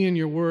In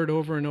your word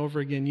over and over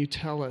again, you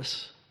tell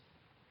us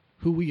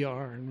who we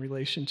are in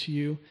relation to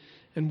you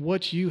and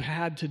what you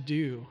had to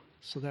do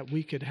so that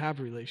we could have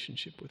a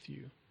relationship with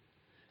you.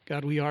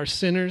 God, we are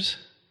sinners.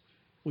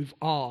 We've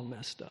all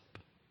messed up.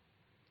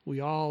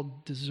 We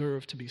all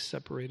deserve to be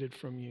separated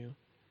from you.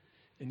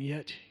 And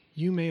yet,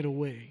 you made a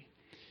way.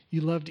 You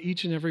loved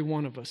each and every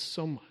one of us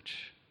so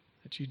much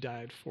that you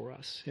died for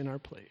us in our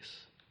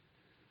place.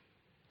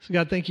 So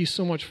God, thank you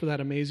so much for that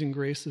amazing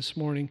grace this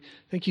morning.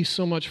 Thank you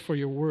so much for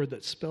your word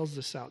that spells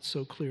this out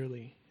so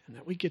clearly and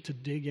that we get to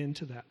dig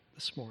into that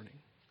this morning.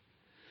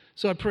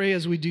 So I pray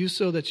as we do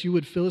so that you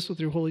would fill us with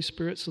your Holy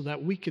Spirit so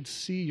that we could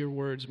see your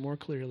words more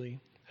clearly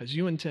as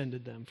you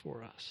intended them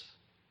for us.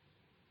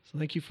 So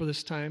thank you for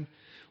this time.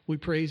 We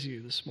praise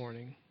you this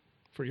morning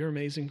for your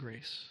amazing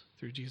grace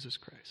through Jesus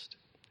Christ.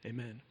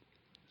 Amen.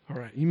 All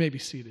right, you may be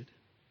seated.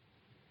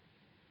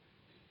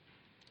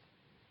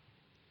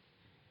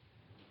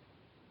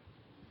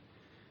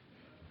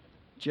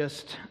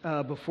 Just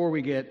before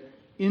we get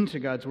into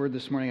God's Word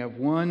this morning, I have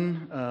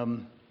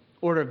one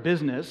order of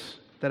business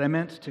that I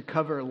meant to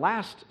cover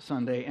last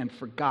Sunday and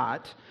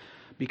forgot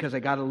because I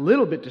got a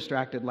little bit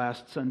distracted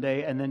last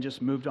Sunday and then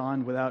just moved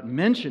on without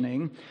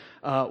mentioning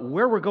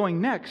where we're going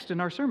next in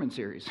our sermon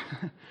series.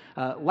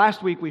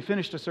 Last week we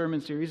finished a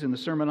sermon series in the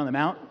Sermon on the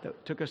Mount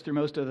that took us through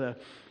most of the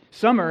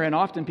summer, and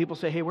often people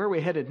say, hey, where are we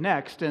headed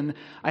next? And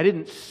I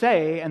didn't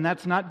say, and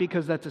that's not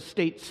because that's a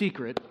state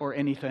secret or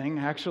anything.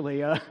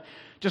 Actually,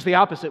 just the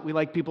opposite. We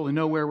like people to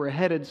know where we're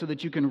headed so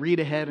that you can read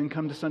ahead and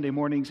come to Sunday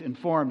mornings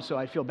informed. So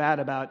I feel bad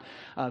about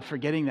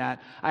forgetting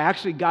that. I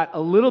actually got a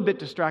little bit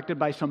distracted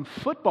by some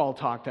football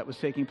talk that was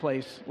taking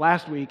place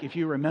last week, if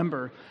you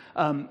remember,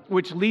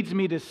 which leads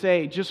me to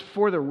say, just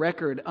for the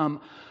record,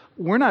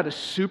 we're not a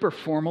super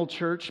formal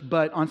church,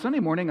 but on Sunday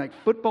morning, like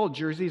football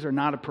jerseys are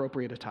not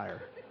appropriate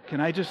attire. Can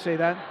I just say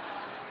that?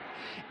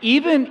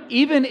 Even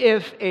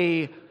if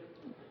a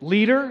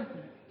leader,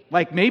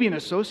 like maybe an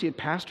associate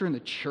pastor in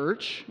the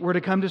church, were to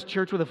come to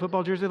church with a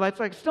football jersey, that's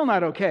like still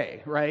not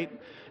okay, right?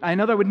 I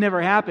know that would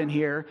never happen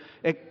here.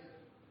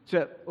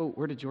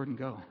 Where did Jordan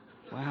go?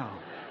 Wow.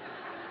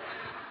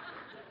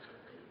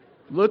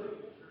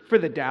 Look for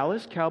the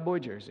Dallas Cowboy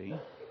jersey.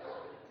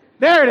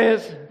 There it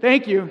is.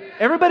 Thank you.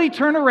 Everybody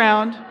turn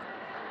around.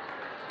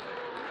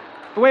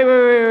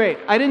 Wait.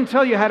 I didn't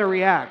tell you how to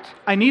react.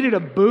 I needed a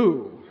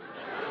boo.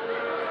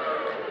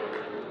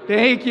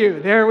 Thank you.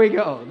 There we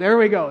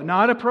go.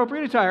 Not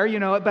appropriate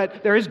attire,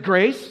 but there is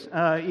grace,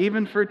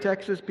 even for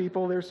Texas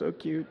people. They're so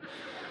cute.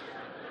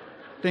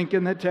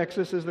 Thinking that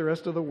Texas is the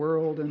rest of the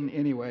world. And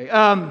anyway,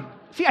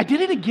 see, I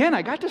did it again.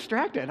 I got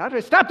distracted.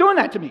 Stop doing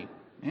that to me.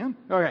 Yeah?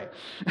 All right.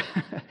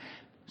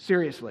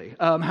 Seriously.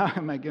 How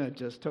am I going to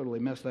just totally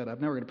mess that up?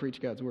 Now we're going to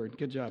preach God's word.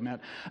 Good job, Matt.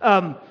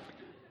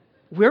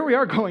 Where we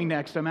are going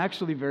next, I'm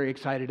actually very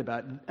excited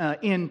about.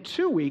 In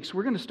 2 weeks,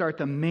 we're going to start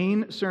the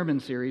main sermon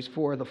series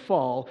for the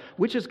fall,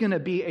 which is going to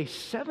be a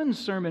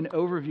 7-sermon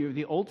overview of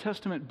the Old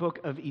Testament book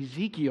of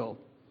Ezekiel.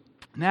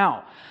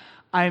 Now,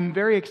 I'm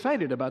very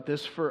excited about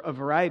this for a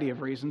variety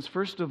of reasons.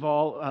 First of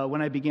all,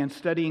 when I began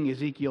studying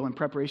Ezekiel in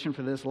preparation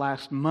for this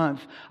last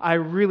month, I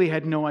really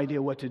had no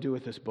idea what to do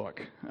with this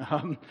book.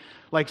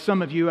 Like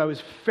some of you, I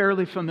was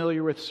fairly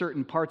familiar with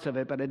certain parts of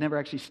it, but I'd never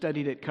actually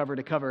studied it cover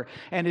to cover.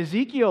 And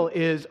Ezekiel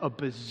is a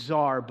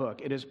bizarre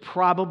book. It is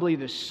probably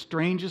the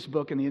strangest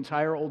book in the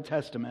entire Old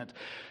Testament.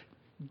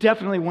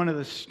 Definitely one of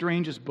the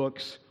strangest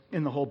books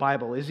in the whole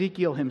Bible.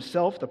 Ezekiel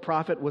himself, the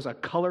prophet, was a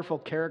colorful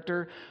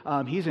character.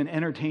 He's an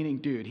entertaining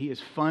dude. He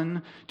is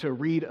fun to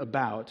read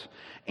about.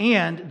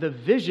 And the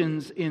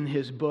visions in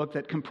his book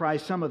that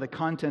comprise some of the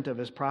content of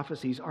his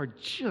prophecies are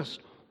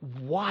just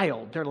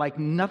wild. They're like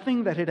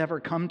nothing that had ever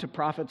come to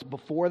prophets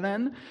before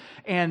then,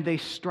 and they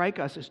strike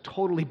us as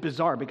totally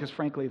bizarre because,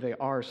 frankly, they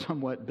are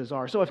somewhat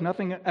bizarre. So if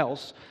nothing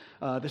else,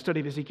 the study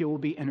of Ezekiel will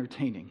be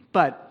entertaining.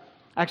 But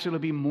actually, it'll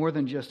be more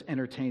than just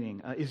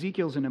entertaining.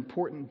 Ezekiel's an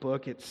important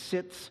book. It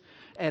sits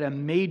at a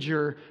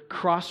major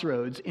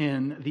crossroads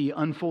in the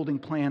unfolding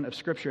plan of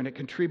Scripture, and it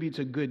contributes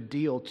a good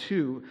deal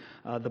to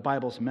the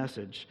Bible's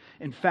message.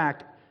 In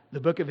fact, the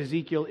book of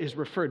Ezekiel is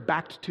referred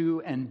back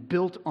to and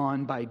built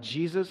on by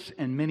Jesus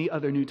and many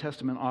other New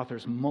Testament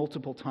authors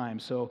multiple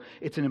times. So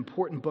it's an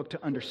important book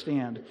to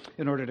understand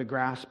in order to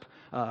grasp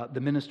the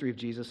ministry of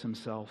Jesus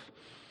himself.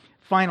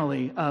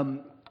 Finally,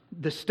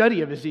 the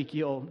study of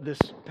Ezekiel this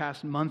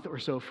past month or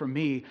so for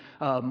me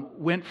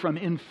went from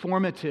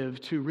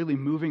informative to really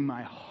moving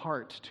my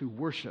heart to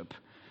worship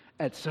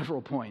at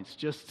several points.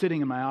 Just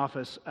sitting in my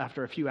office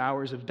after a few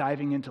hours of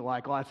diving into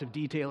like lots of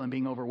detail and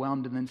being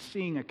overwhelmed and then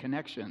seeing a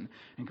connection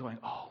and going,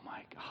 oh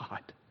my God,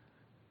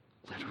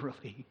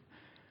 literally,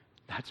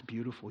 that's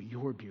beautiful.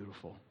 You're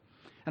beautiful.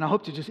 And I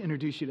hope to just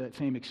introduce you to that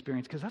same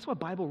experience because that's what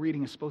Bible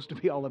reading is supposed to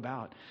be all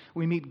about.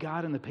 We meet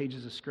God in the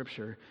pages of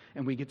Scripture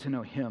and we get to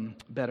know Him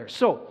better.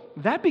 So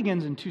that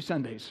begins in 2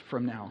 Sundays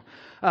from now.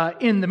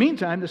 In the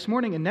meantime, this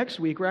morning and next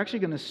week, we're actually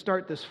going to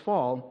start this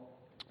fall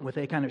with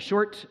a kind of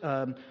short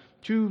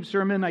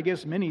 2-sermon,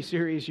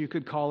 mini-series you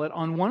could call it,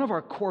 on one of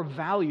our core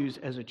values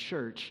as a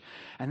church,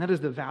 and that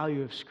is the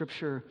value of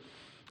Scripture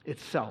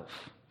itself.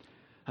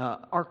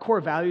 Our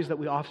core values that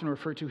we often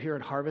refer to here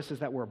at Harvest is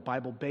that we're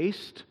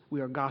Bible-based,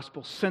 we are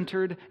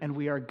gospel-centered, and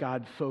we are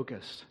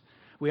God-focused.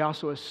 We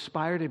also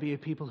aspire to be a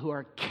people who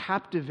are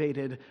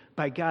captivated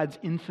by God's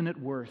infinite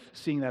worth,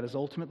 seeing that as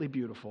ultimately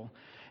beautiful,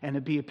 and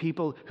to be a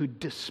people who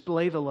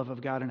display the love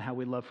of God and how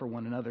we love for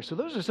one another. So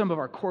those are some of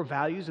our core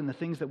values and the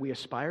things that we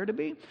aspire to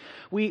be.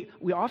 We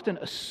often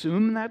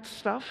assume that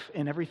stuff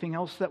in everything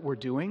else that we're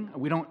doing.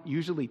 We don't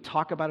usually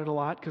talk about it a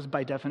lot because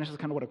by definition,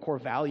 it's kind of what a core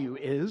value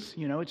is.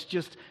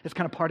 It's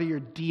kind of part of your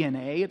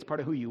DNA. It's part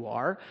of who you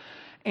are.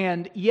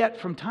 And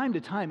yet, from time to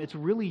time, it's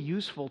really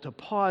useful to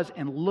pause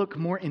and look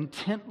more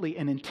intently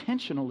and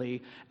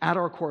intentionally at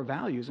our core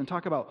values and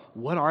talk about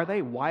what are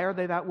they, why are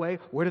they that way,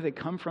 where do they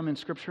come from in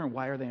Scripture, and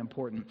why are they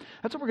important.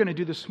 That's what we're going to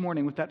do this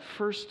morning with that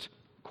first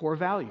core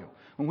value.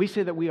 When we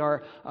say that we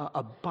are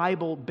a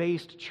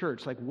Bible-based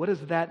church, like what does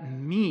that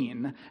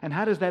mean? And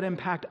how does that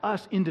impact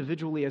us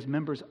individually as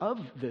members of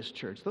this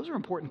church? Those are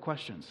important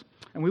questions.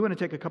 And we want to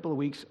take a couple of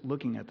weeks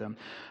looking at them.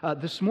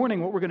 This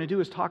morning, what we're going to do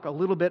is talk a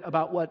little bit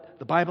about what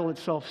the Bible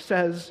itself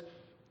says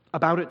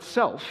about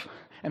itself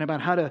and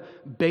about how to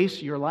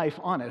base your life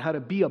on it, how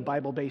to be a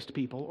Bible-based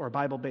people or a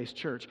Bible-based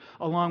church,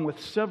 along with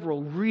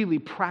several really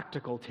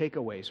practical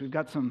takeaways. We've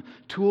got some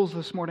tools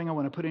this morning I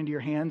want to put into your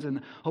hands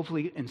and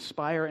hopefully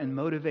inspire and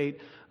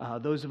motivate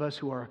those of us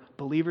who are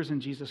believers in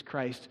Jesus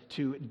Christ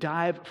to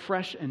dive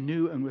fresh and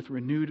new and with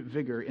renewed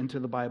vigor into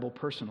the Bible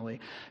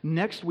personally.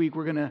 Next week,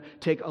 we're going to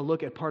take a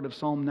look at part of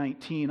Psalm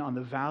 19 on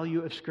the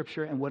value of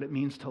Scripture and what it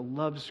means to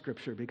love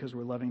Scripture because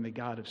we're loving the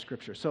God of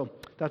Scripture. So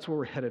that's where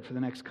we're headed for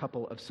the next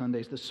couple of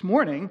Sundays. This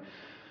morning,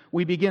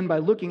 we begin by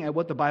looking at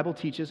what the Bible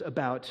teaches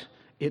about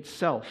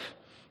itself.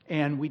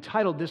 And we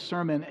titled this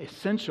sermon,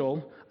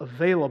 Essential,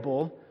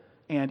 Available,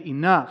 and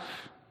Enough.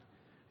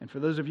 And for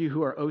those of you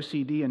who are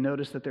OCD and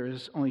notice that there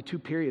is only 2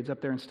 periods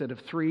up there instead of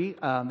 3,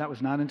 that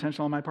was not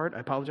intentional on my part. I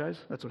apologize.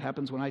 That's what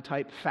happens when I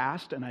type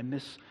fast and I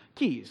miss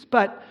keys.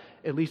 But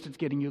at least it's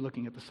getting you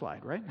looking at the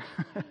slide, right?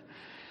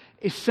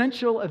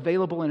 Essential,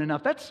 available, and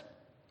enough. That's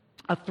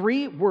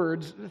 3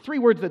 words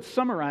that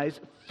summarize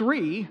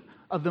 3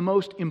 of the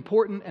most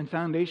important and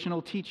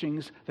foundational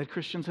teachings that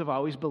Christians have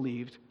always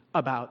believed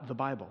about the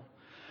Bible.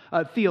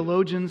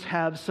 Theologians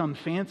have some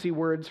fancy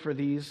words for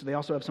these. They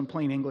also have some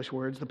plain English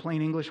words. The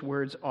plain English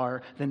words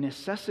are the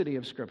necessity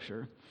of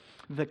Scripture,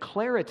 the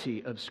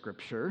clarity of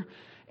Scripture,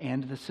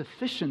 and the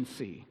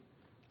sufficiency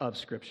of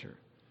Scripture.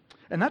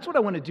 And that's what I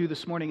want to do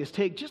this morning is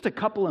take just a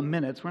couple of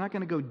minutes. We're not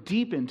going to go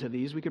deep into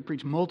these. We could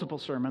preach multiple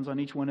sermons on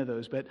each one of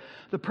those. But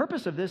the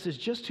purpose of this is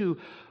just to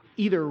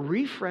either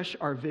refresh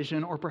our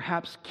vision or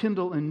perhaps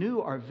kindle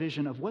anew our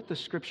vision of what the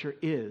Scripture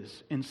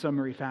is in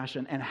summary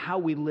fashion and how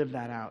we live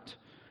that out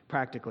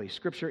practically.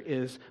 Scripture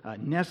is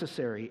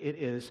necessary, it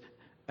is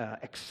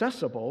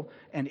accessible,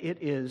 and it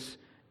is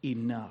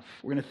enough.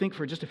 We're going to think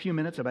for just a few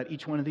minutes about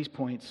each one of these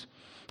points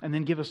and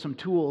then give us some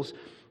tools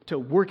to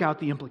work out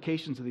the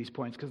implications of these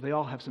points because they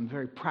all have some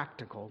very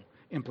practical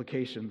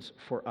implications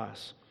for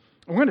us.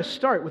 And we're going to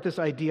start with this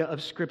idea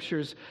of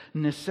Scripture's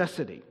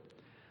necessity.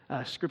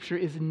 Scripture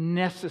is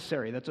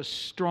necessary. That's a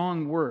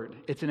strong word.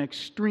 It's an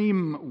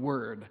extreme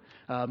word.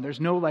 There's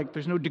no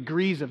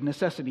degrees of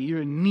necessity.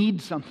 You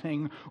need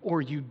something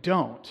or you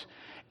don't.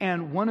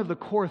 And one of the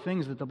core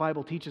things that the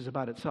Bible teaches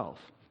about itself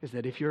is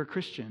that if you're a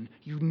Christian,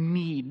 you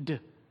need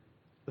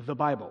the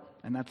Bible.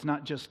 And that's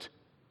not just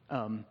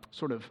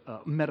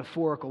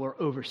metaphorical or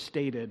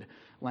overstated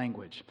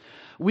language.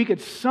 We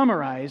could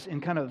summarize in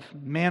kind of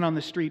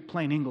man-on-the-street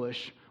plain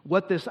English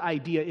what this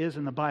idea is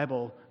in the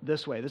Bible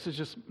this way. This is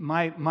just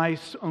my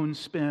own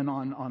spin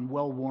on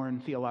well-worn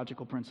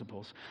theological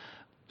principles.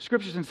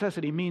 Scripture's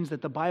necessity means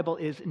that the Bible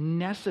is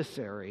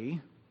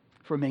necessary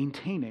for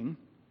maintaining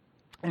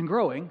and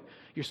growing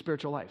your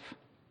spiritual life.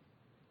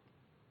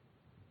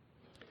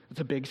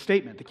 It's a big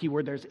statement. The key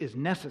word there is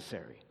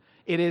necessary.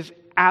 It is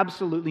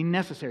absolutely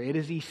necessary. It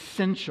is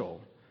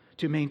essential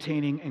to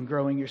maintaining and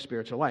growing your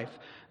spiritual life.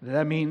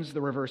 That means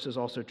the reverse is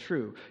also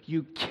true.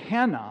 You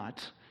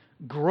cannot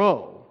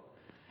grow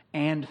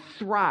and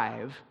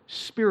thrive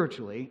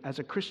spiritually as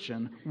a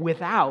Christian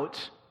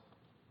without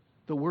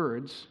the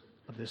words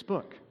of this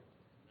book.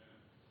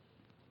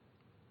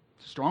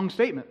 It's a strong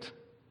statement,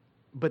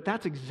 but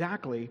that's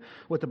exactly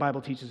what the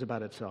Bible teaches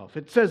about itself.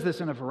 It says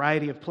this in a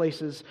variety of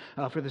places.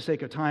 For the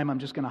sake of time, I'm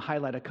just going to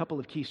highlight a couple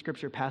of key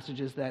scripture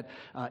passages that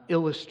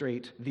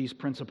illustrate these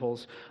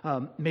principles.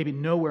 Maybe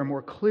nowhere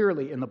more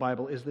clearly in the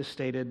Bible is this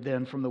stated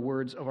than from the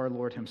words of our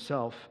Lord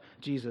himself,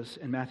 Jesus,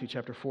 in Matthew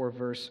chapter 4,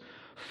 verse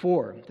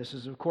 4. This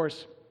is, of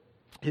course,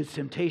 his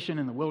temptation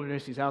in the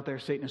wilderness. He's out there.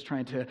 Satan is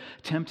trying to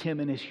tempt him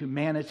in his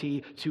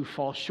humanity to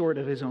fall short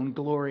of his own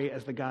glory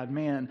as the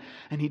God-man,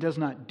 and he does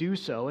not do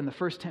so. In the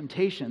first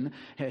temptation,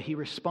 he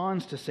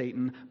responds to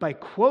Satan by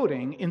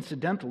quoting,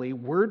 incidentally,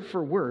 word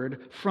for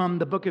word from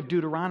the book of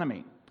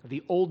Deuteronomy,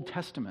 the Old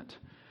Testament.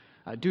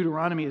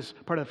 Deuteronomy is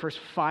part of the first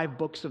 5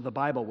 books of the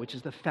Bible, which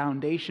is the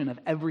foundation of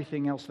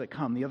everything else that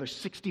come. The other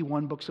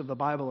 61 books of the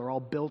Bible are all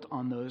built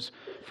on those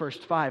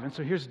first 5. And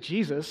so here's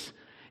Jesus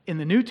in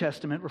the New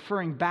Testament,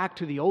 referring back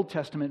to the Old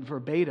Testament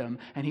verbatim,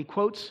 and he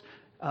quotes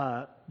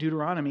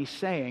Deuteronomy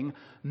saying,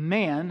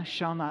 "Man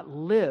shall not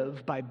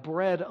live by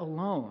bread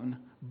alone,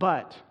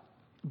 but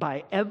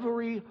by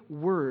every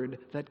word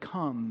that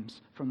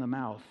comes from the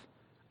mouth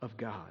of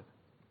God."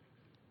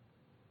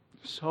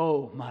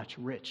 So much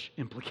rich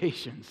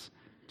implications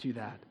to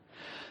that.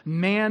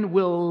 Man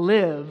will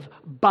live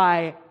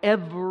by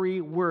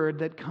every word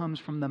that comes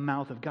from the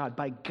mouth of God,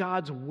 by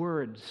God's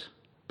words,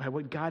 by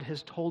what God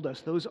has told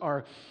us. Those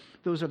are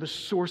the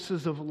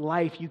sources of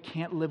life. You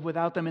can't live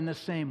without them, in the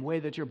same way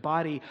that your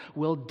body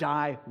will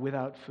die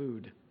without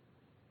food.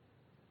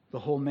 The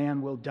whole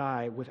man will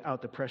die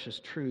without the precious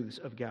truths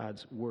of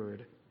God's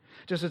word.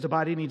 Just as the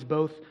body needs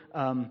both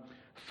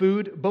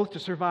food, both to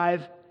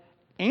survive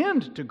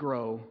and to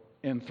grow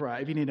and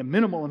thrive. You need a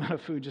minimal amount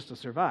of food just to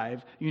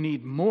survive. You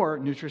need more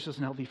nutritious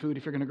and healthy food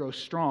if you're going to grow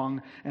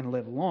strong and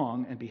live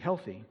long and be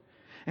healthy.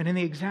 And in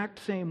the exact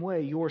same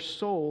way, your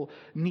soul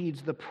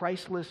needs the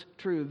priceless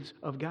truths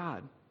of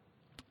God.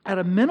 At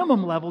a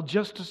minimum level,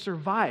 just to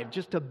survive,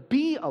 just to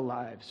be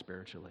alive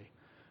spiritually.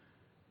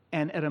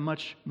 And at a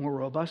much more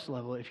robust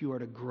level, if you are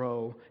to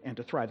grow and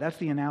to thrive. That's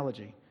the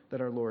analogy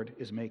that our Lord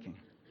is making.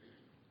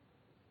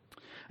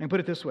 I can put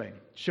it this way.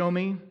 Show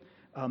me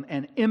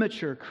an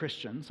immature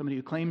Christian, somebody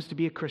who claims to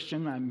be a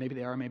Christian, maybe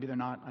they are, maybe they're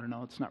not, I don't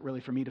know, it's not really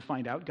for me to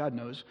find out, God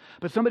knows,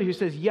 but somebody who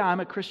says, yeah, I'm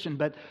a Christian,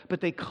 but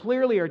they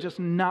clearly are just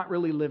not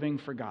really living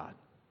for God.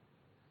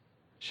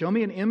 Show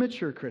me an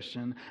immature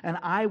Christian, and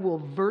I will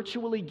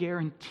virtually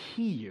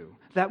guarantee you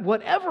that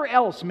whatever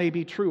else may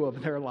be true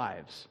of their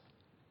lives,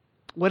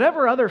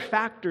 whatever other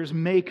factors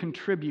may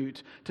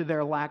contribute to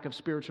their lack of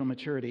spiritual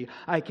maturity,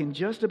 I can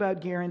just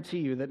about guarantee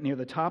you that near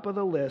the top of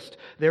the list,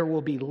 there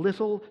will be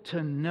little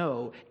to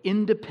no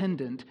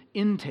independent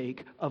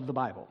intake of the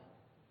Bible.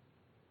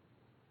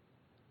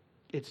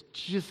 It's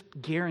just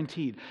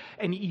guaranteed.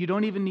 And you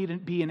don't even need to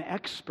be an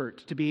expert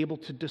to be able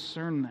to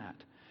discern that.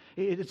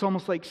 It's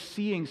almost like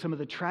seeing some of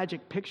the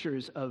tragic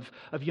pictures of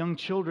young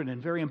children in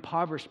very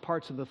impoverished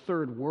parts of the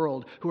third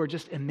world who are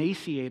just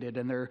emaciated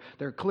and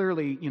they're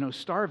clearly,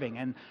 starving.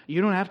 And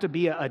you don't have to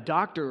be a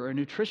doctor or a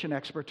nutrition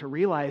expert to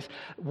realize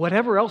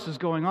whatever else is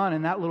going on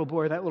in that little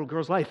boy or that little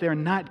girl's life, they're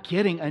not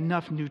getting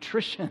enough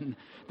nutrition.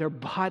 Their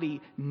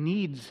body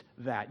needs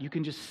that. You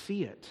can just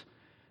see it.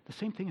 The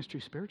same thing is true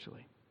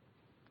spiritually.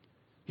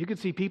 You could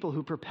see people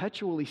who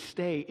perpetually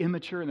stay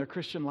immature in their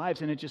Christian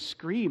lives, and it just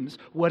screams,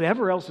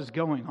 whatever else is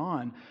going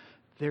on,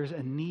 there's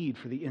a need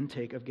for the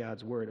intake of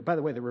God's word. By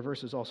the way, the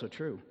reverse is also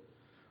true.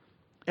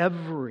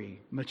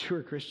 Every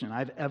mature Christian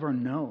I've ever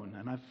known,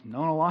 and I've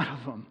known a lot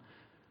of them,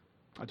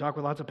 I talk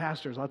with lots of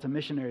pastors, lots of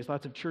missionaries,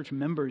 lots of church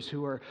members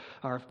who are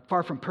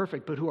far from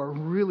perfect, but who are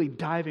really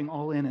diving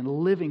all in and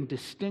living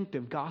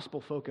distinctive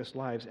gospel-focused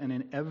lives. And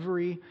in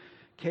every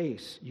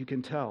case, you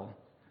can tell,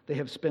 they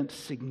have spent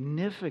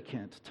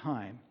significant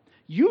time,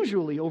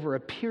 usually over a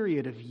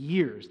period of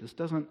years. This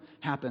doesn't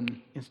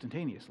happen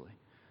instantaneously.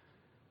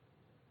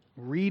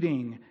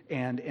 Reading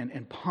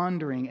and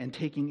pondering and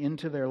taking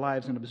into their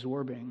lives and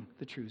absorbing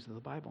the truths of the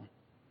Bible.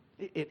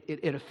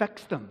 It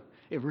affects them.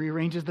 It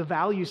rearranges the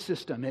value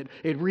system. It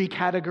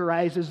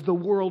recategorizes the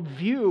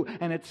worldview,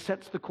 and it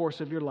sets the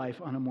course of your life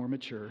on a more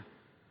mature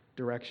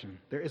direction.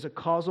 There is a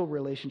causal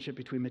relationship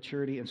between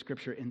maturity and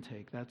Scripture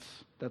intake.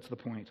 That's the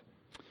point.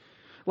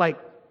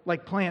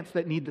 Like plants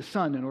that need the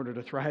sun in order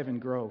to thrive and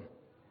grow.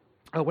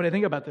 When I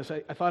think about this,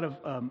 I thought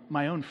of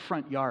my own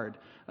front yard.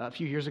 A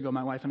few years ago,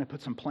 my wife and I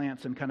put some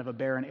plants in kind of a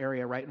barren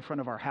area right in front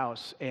of our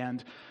house,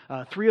 and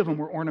 3 of them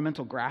were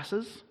ornamental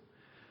grasses.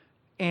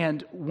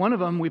 And one of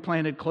them we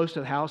planted close to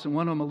the house, and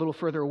one of them a little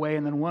further away,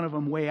 and then one of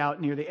them way out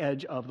near the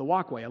edge of the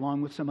walkway,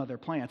 along with some other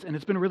plants. And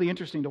it's been really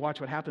interesting to watch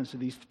what happens to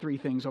these 3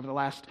 things over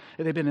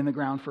they've been in the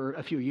ground for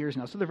a few years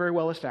now, so they're very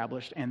well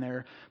established, and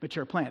they're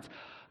mature plants.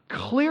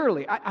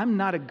 Clearly, I'm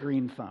not a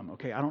green thumb,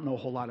 okay? I don't know a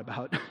whole lot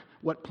about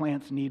what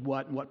plants need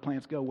what and what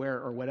plants go where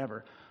or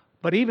whatever.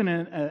 But even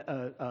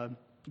a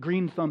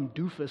green thumb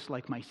doofus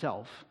like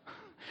myself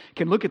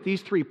can look at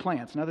these 3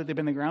 plants, now that they've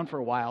been in the ground for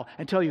a while,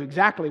 and tell you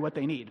exactly what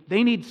they need.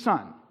 They need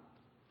sun.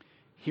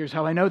 Here's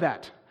how I know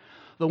that.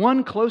 The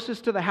one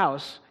closest to the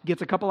house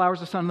gets a couple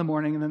hours of sun in the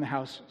morning, and then the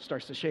house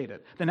starts to shade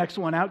it. The next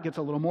one out gets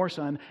a little more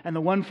sun, and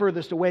the one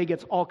furthest away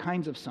gets all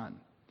kinds of sun.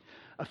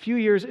 A few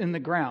years in the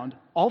ground,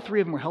 all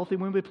 3 of them were healthy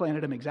when we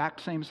planted them, exact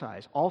same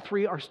size. All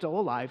 3 are still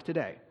alive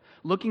today.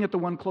 Looking at the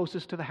one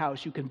closest to the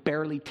house, you can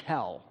barely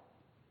tell.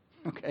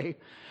 Okay?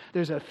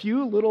 There's a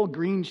few little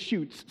green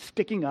shoots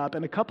sticking up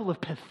and a couple of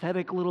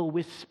pathetic little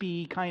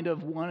wispy kind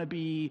of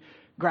wannabe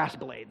grass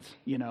blades,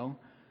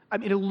 I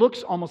mean, it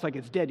looks almost like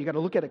it's dead. You got to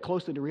look at it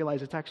closely to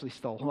realize it's actually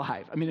still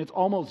alive. I mean, it's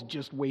almost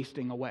just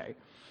wasting away.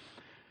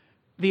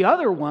 The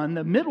other one,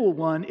 the middle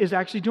one, is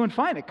actually doing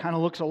fine. It kind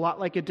of looks a lot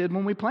like it did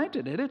when we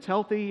planted it. It's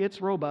healthy, it's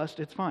robust,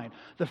 it's fine.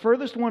 The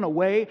furthest one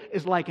away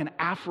is like an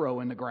afro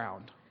in the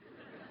ground.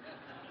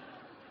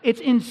 It's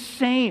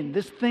insane.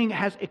 This thing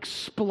has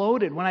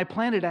exploded. When I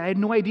planted it, I had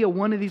no idea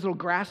one of these little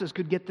grasses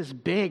could get this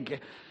big.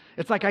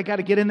 It's like I got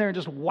to get in there and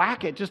just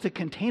whack it just to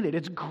contain it.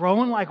 It's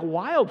growing like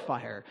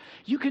wildfire.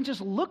 You can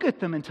just look at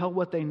them and tell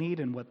what they need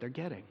and what they're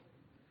getting.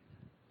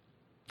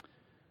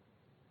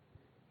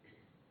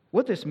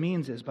 What this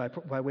means is, by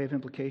way of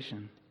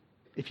implication,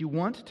 if you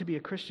want to be a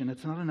Christian,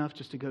 it's not enough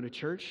just to go to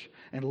church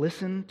and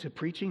listen to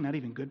preaching, not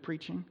even good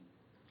preaching,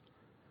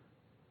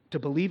 to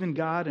believe in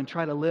God and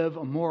try to live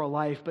a moral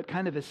life, but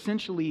kind of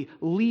essentially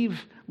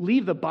leave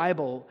the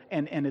Bible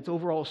and its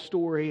overall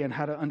story and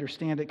how to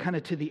understand it kind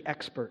of to the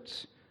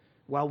experts,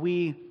 while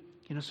we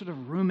sort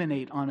of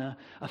ruminate on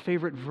a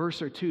favorite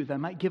verse or two that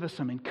might give us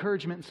some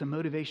encouragement and some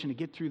motivation to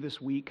get through this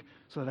week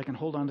so that I can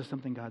hold on to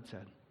something God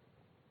said.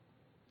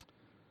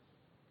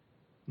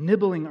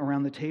 Nibbling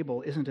around the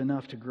table isn't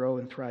enough to grow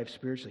and thrive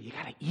spiritually. You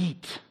got to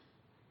eat.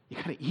 You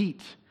got to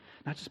eat,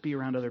 not just be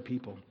around other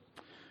people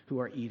who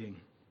are eating.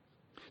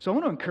 So I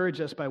want to encourage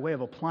us, by way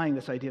of applying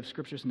this idea of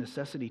Scripture's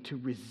necessity, to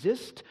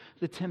resist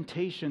the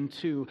temptation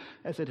to,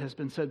 as it has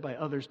been said by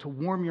others, to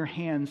warm your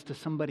hands to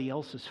somebody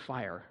else's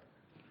fire,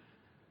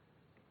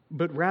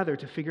 but rather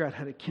to figure out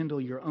how to kindle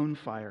your own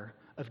fire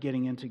of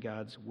getting into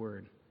God's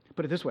Word.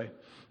 Put it this way: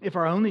 if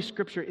our only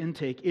Scripture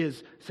intake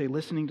is, say,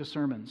 listening to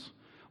sermons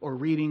or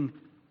reading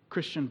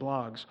Christian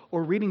blogs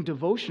or reading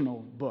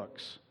devotional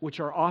books,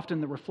 which are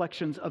often the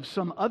reflections of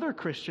some other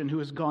Christian who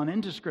has gone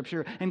into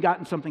Scripture and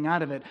gotten something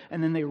out of it,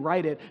 and then they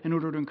write it in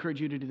order to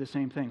encourage you to do the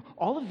same thing.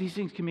 All of these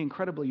things can be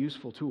incredibly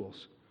useful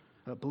tools.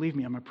 Believe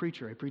me, I'm a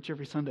preacher. I preach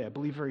every Sunday. I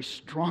believe very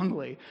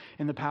strongly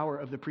in the power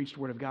of the preached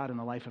Word of God in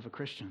the life of a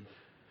Christian.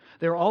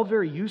 They're all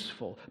very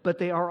useful, but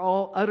they are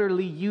all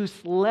utterly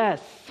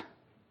useless.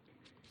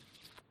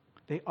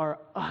 They are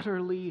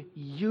utterly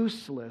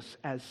useless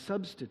as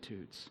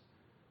substitutes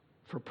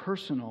for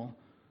personal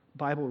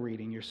Bible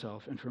reading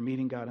yourself and for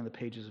meeting God in the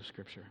pages of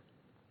Scripture.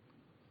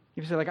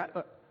 If you say,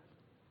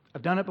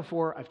 I've done it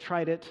before, I've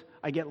tried it,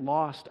 I get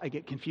lost, I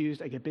get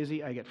confused, I get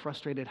busy, I get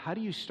frustrated. How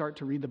do you start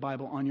to read the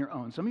Bible on your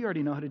own? Some of you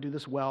already know how to do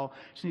this well,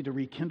 just need to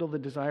rekindle the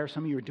desire.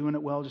 Some of you are doing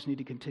it well, just need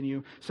to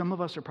continue. Some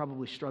of us are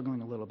probably struggling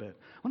a little bit.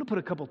 I want to put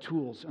a couple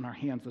tools in our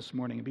hands this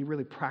morning and be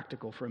really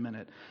practical for a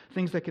minute.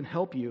 Things that can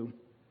help you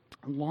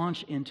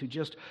launch into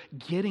just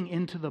getting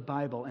into the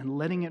Bible and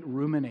letting it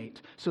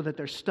ruminate so that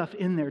there's stuff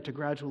in there to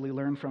gradually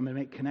learn from and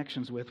make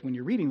connections with when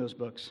you're reading those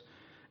books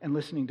and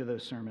listening to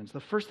those sermons. The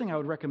first thing I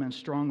would recommend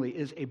strongly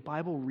is a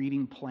Bible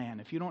reading plan.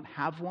 If you don't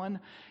have one,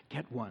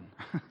 get one.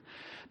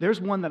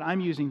 There's one that I'm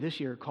using this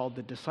year called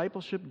the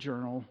Discipleship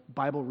Journal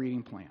Bible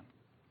Reading Plan.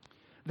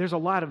 There's a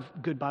lot of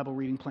good Bible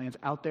reading plans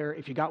out there.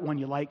 If you got one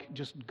you like,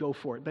 just go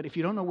for it. But if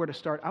you don't know where to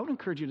start, I would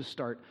encourage you to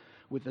start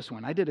with this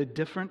one. I did a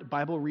different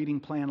Bible reading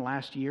plan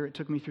last year. It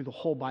took me through the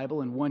whole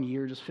Bible in 1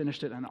 year, just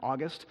finished it in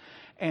August.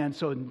 And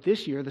so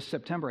this year, this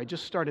September, I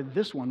just started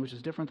this one, which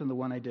is different than the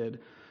one I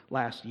did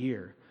last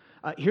year.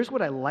 Here's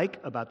what I like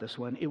about this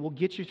one. It will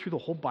get you through the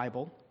whole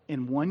Bible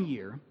in 1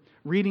 year,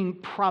 reading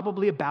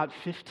probably about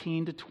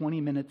 15 to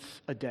 20 minutes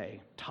a day,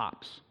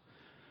 tops.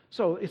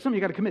 So it's something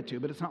you got to commit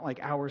to, but it's not like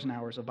hours and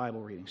hours of Bible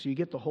reading. So you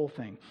get the whole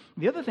thing.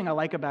 The other thing I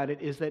like about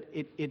it is that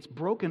it's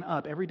broken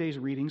up. Every day's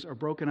readings are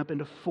broken up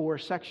into 4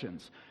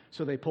 sections.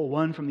 So they pull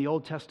one from the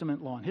Old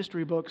Testament law and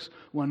history books,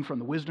 one from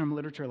the wisdom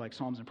literature like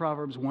Psalms and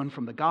Proverbs, one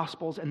from the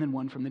Gospels, and then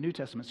one from the New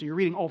Testament. So you're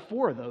reading all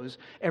 4 of those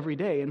every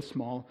day in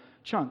small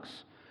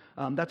chunks.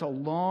 That's a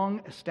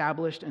long,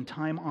 established, and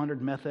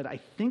time-honored method. I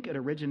think it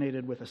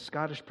originated with a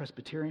Scottish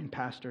Presbyterian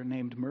pastor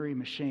named Murray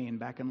M'Cheyne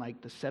back in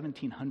like the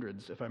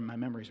 1700s, if my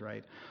memory's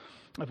right,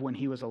 of when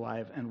he was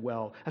alive and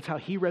well. That's how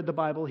he read the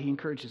Bible. He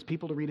encouraged his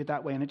people to read it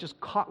that way, and it just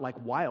caught like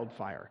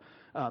wildfire.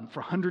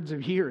 For hundreds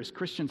of years,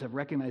 Christians have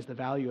recognized the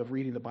value of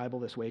reading the Bible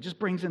this way. It just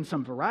brings in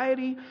some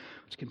variety,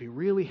 which can be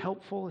really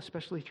helpful,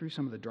 especially through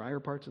some of the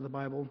drier parts of the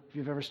Bible. If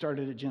you've ever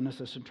started at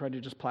Genesis and tried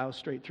to just plow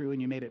straight through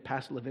and you made it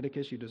past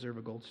Leviticus, you deserve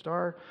a gold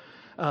star.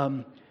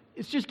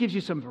 It just gives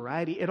you some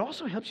variety. It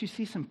also helps you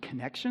see some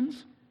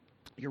connections.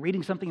 You're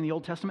reading something in the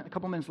Old Testament, a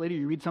couple minutes later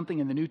you read something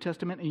in the New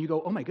Testament, and you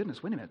go, oh my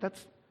goodness, wait a minute,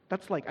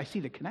 that's like, I see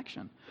the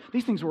connection.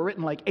 These things were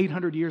written like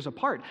 800 years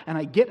apart, and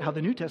I get how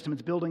the New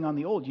Testament's building on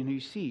the Old. You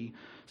see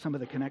some of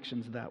the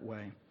connections that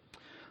way.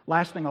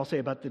 Last thing I'll say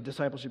about the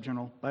Discipleship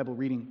Journal Bible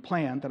reading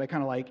plan that I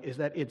kind of like is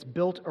that it's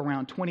built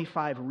around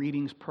 25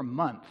 readings per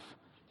month,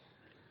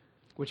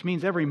 which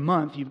means every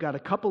month you've got a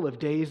couple of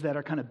days that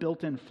are kind of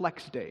built-in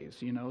flex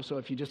days, So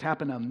if you just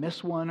happen to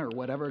miss one or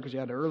whatever because you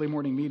had an early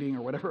morning meeting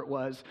or whatever it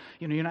was,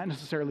 you're not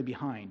necessarily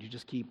behind. You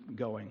just keep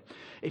going.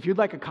 If you'd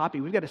like a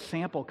copy, we've got a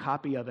sample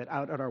copy of it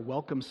out at our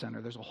Welcome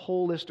Center. There's a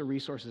whole list of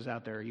resources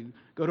out there. You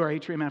go to our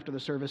atrium after the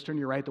service, turn to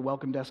your right, the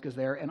Welcome Desk is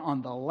there, and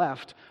on the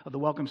left of the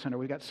Welcome Center,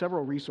 we've got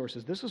several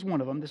resources. This is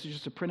one of them. This is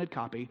just a printed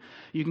copy.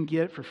 You can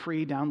get it for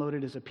free, download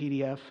it as a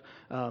PDF.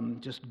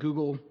 Just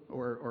Google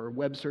or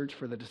web search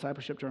for the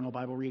Discipleship Journal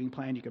Bible Reading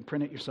Plan. You can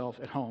print it yourself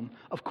at home.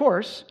 Of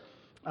course,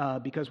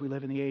 because we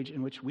live in the age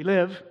in which we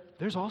live,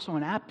 there's also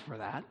an app for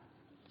that.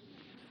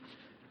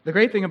 The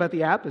great thing about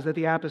the app is that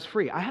the app is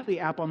free. I have the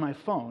app on my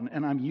phone,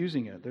 and I'm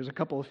using it. There's a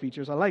couple of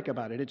features I like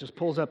about it. It just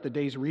pulls up the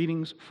day's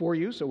readings for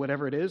you, so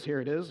whatever it is, here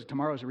it is.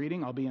 Tomorrow's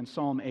reading, I'll be in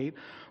Psalm 8.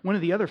 One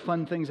of the other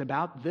fun things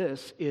about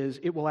this is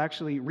it will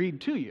actually read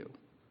to you,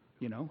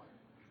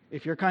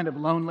 If you're kind of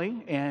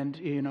lonely and,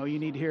 you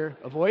need to hear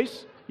a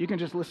voice, you can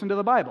just listen to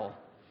the Bible.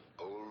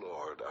 O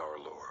Lord, our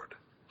Lord,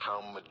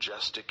 how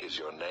majestic is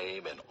your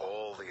name in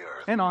all the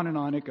earth. And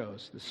on it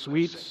goes. The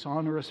sweet,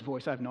 sonorous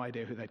voice. I have no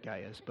idea who that guy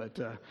is, but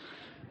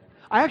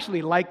I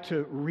actually like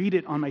to read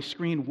it on my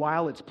screen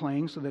while it's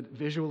playing so that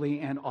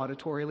visually and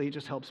auditorily it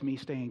just helps me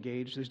stay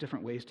engaged. There's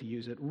different ways to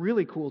use it.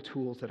 Really cool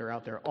tools that are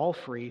out there, all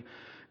free.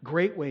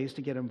 Great ways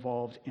to get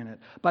involved in it.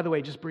 By the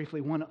way, just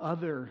briefly, one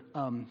other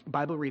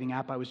Bible reading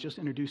app I was just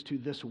introduced to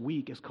this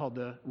week is called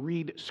the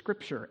Read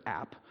Scripture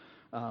app.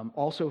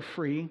 Also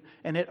free,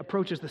 and it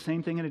approaches the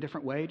same thing in a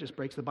different way. It just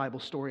breaks the Bible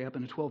story up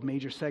into 12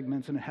 major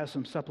segments, and it has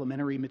some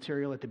supplementary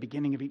material at the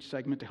beginning of each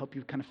segment to help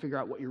you kind of figure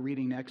out what you're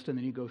reading next, and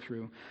then you go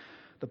through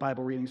the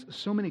Bible readings.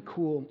 So many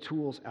cool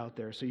tools out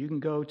there. So you can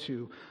go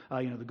to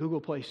the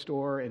Google Play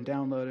Store and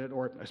download it,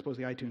 or I suppose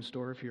the iTunes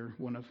Store if you're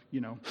one of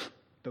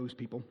those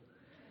people.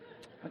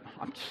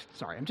 I'm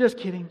just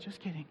kidding.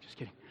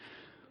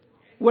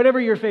 Whatever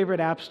your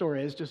favorite app store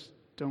is, just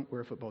don't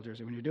wear a football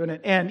jersey when you're doing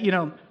it. And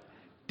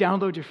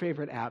download your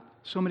favorite app.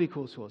 So many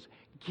cool tools.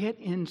 Get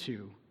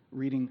into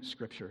reading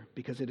Scripture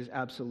because it is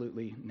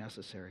absolutely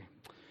necessary.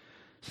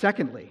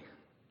 Secondly,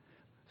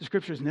 the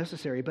Scripture is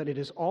necessary, but it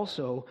is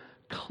also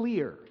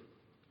clear.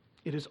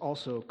 It is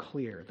also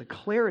clear. The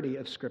clarity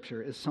of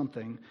Scripture is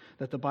something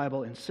that the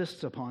Bible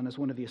insists upon as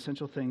one of the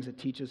essential things it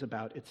teaches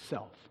about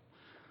itself.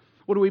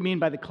 What do we mean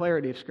by the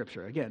clarity of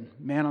Scripture? Again,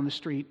 man on the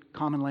street,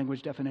 common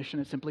language definition,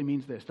 it simply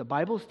means this. The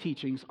Bible's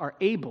teachings are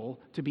able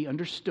to be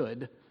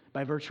understood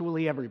by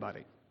virtually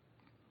everybody.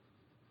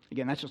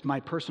 Again, that's just my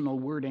personal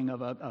wording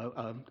of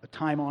a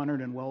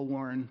time-honored and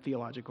well-worn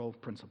theological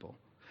principle.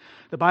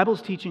 The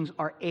Bible's teachings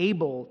are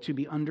able to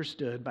be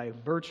understood by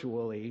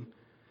virtually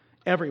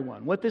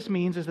everyone. What this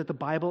means is that the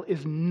Bible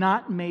is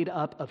not made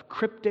up of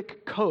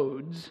cryptic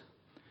codes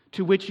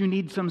to which you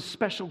need some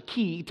special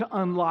key to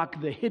unlock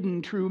the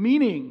hidden true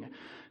meaning.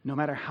 No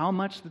matter how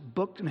much the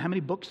book and how many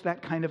books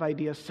that kind of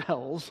idea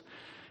sells,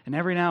 and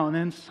every now and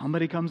then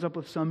somebody comes up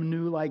with some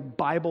new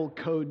Bible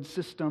code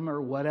system or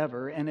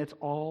whatever, and it's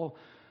all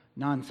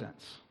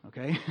nonsense,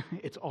 okay?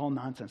 It's all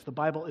nonsense. The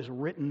Bible is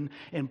written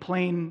in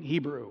plain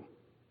Hebrew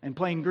and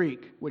plain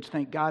Greek, which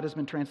thank God has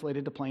been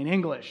translated to plain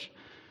English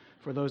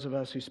for those of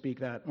us who speak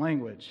that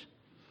language.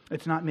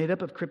 It's not made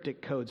up of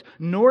cryptic codes,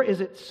 nor is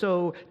it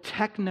so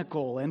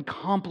technical and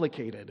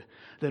complicated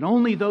that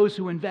only those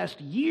who invest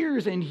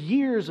years and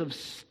years of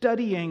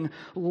studying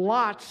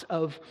lots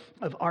of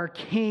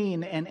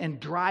arcane and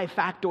dry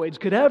factoids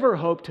could ever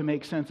hope to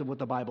make sense of what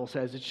the Bible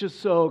says. It's just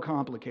so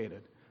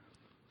complicated.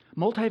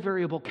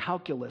 Multivariable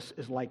calculus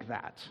is like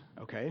that,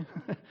 okay?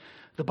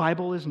 The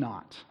Bible is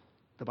not.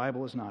 The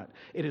Bible is not.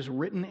 It is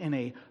written in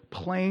a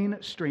plain,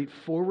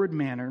 straightforward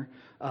manner,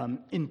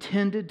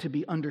 intended to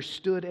be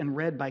understood and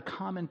read by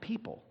common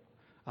people,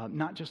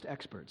 not just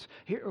experts.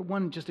 Here,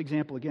 one just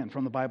example again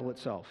from the Bible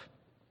itself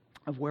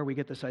of where we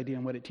get this idea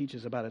and what it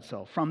teaches about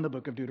itself. From the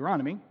book of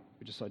Deuteronomy,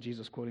 we just saw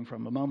Jesus quoting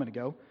from a moment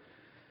ago.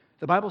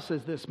 The Bible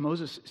says this,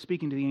 Moses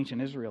speaking to the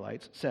ancient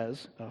Israelites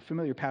says, a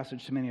familiar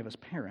passage to many of us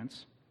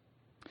parents,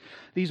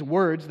 "These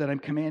words that I'm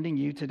commanding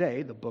you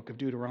today," the book of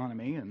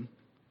Deuteronomy and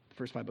the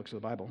first 5 books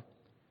of the Bible,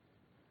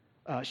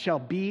 "shall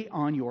be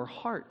on your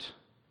heart,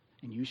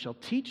 and you shall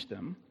teach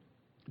them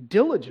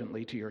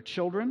diligently to your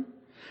children,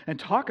 and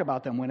talk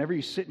about them whenever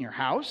you sit in your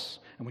house,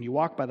 and when you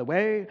walk by the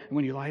way, and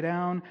when you lie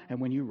down, and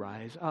when you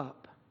rise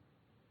up."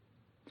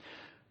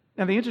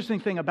 Now, the interesting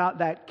thing about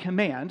that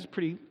command,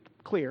 pretty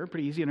clear,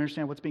 pretty easy to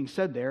understand what's being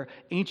said there.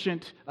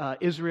 Ancient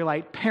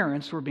Israelite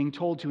parents were being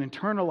told to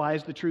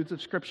internalize the truths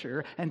of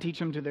Scripture and teach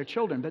them to their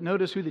children. But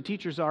notice who the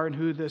teachers are and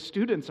who the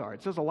students are.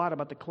 It says a lot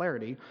about the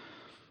clarity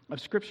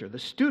of Scripture. The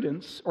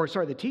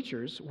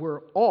teachers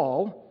were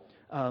all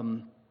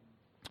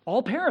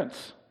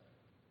parents,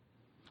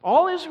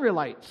 all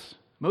Israelites,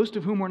 most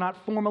of whom were not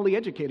formally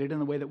educated in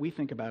the way that we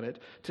think about it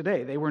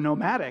today. They were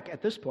nomadic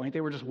at this point.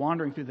 They were just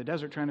wandering through the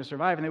desert trying to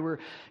survive, and they were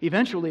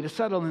eventually to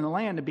settle in the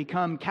land and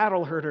become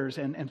cattle herders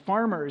and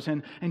farmers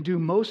and do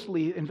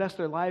mostly invest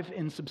their life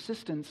in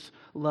subsistence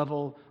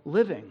level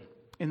living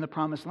in the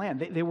promised land.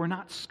 They were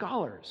not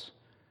scholars,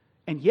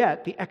 and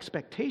yet the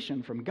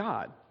expectation from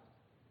God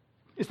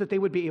is that they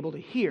would be able to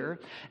hear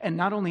and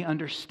not only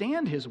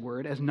understand His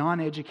Word as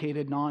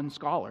non-educated,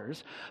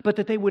 non-scholars, but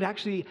that they would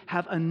actually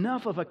have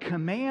enough of a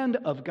command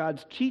of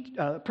God's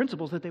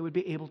principles that they would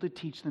be able to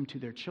teach them to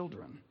their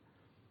children.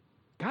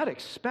 God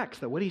expects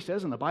that what He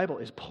says in the Bible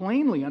is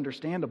plainly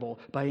understandable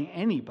by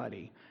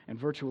anybody and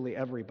virtually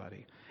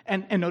everybody.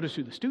 And notice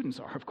who the students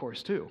are, of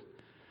course, too.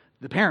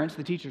 The parents,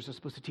 the teachers, are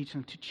supposed to teach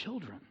them to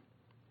children,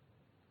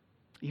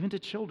 even to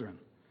children.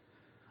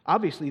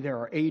 Obviously, there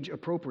are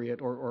age-appropriate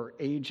or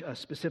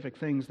age-specific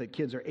things that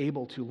kids are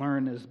able to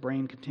learn as the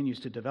brain continues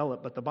to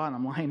develop, but the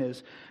bottom line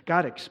is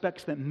God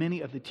expects that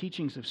many of the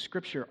teachings of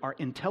Scripture are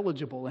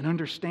intelligible and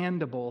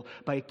understandable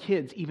by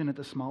kids even at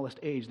the smallest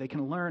age. They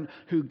can learn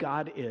who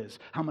God is,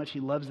 how much He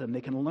loves them.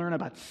 They can learn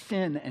about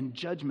sin and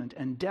judgment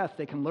and death.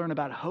 They can learn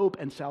about hope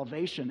and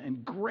salvation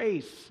and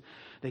grace.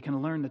 They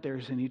can learn that there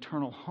is an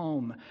eternal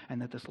home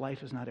and that this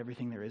life is not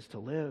everything there is to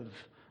live.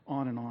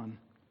 On and on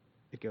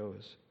it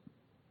goes.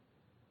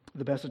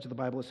 The message of the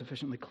Bible is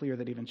sufficiently clear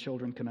that even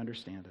children can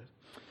understand it.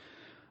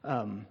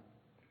 A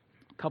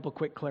couple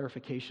quick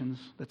clarifications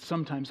that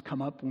sometimes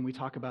come up when we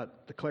talk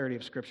about the clarity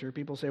of Scripture.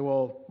 People say,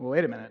 well,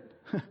 wait a minute.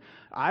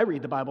 I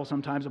read the Bible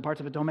sometimes and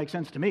parts of it don't make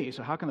sense to me,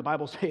 so how can the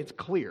Bible say it's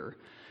clear?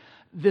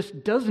 This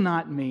does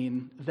not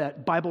mean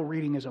that Bible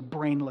reading is a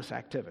brainless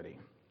activity.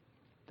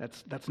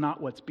 That's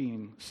not what's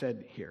being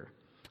said here,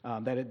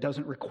 that it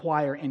doesn't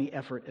require any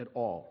effort at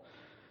all.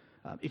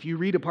 If you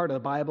read a part of the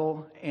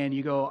Bible and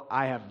you go,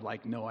 I have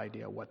no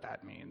idea what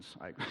that means.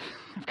 I've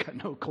got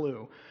no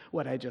clue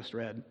what I just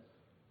read.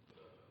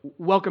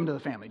 Welcome to the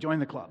family. Join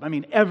the club. I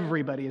mean,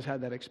 everybody has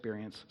had that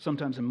experience,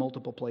 sometimes in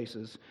multiple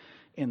places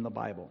in the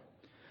Bible.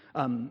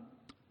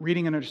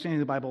 Reading and understanding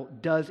the Bible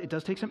does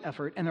take some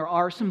effort, and there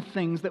are some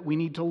things that we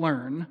need to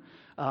learn,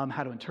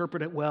 how to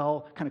interpret it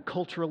well, kind of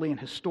culturally and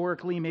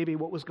historically, maybe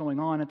what was going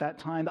on at that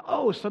time.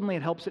 Suddenly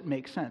it helps it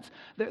make sense.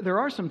 There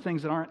are some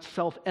things that aren't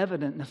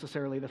self-evident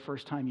necessarily the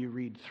first time you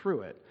read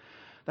through it.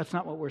 That's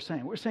not what we're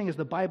saying. What we're saying is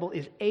the Bible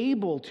is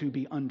able to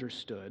be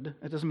understood.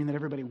 That doesn't mean that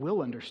everybody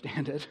will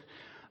understand it,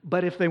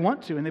 but if they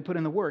want to and they put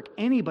in the work,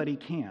 anybody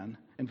can,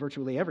 and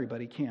virtually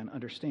everybody can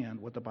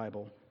understand what the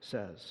Bible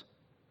says.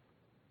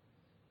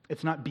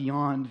 It's not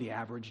beyond the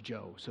average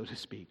Joe, so to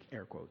speak,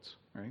 air quotes,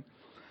 right?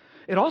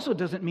 It also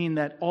doesn't mean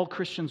that all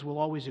Christians will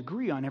always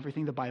agree on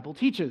everything the Bible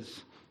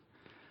teaches.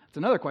 It's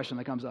another question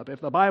that comes up. If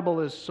the Bible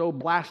is so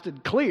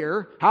blasted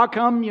clear, how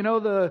come,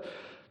 the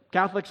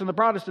Catholics and the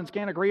Protestants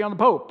can't agree on the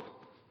Pope?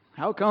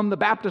 How come the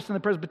Baptists and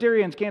the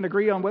Presbyterians can't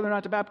agree on whether or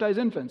not to baptize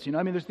infants?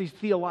 There's these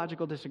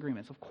theological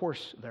disagreements. Of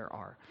course there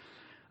are.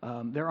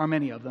 There are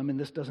many of them, and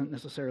this doesn't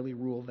necessarily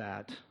rule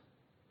that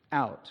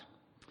out.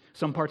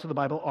 Some parts of the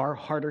Bible are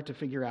harder to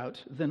figure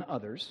out than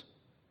others.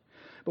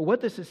 But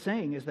what this is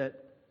saying is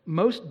that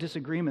most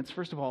disagreements,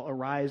 first of all,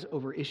 arise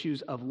over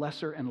issues of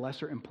lesser and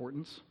lesser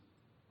importance.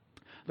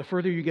 The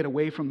further you get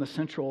away from the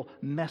central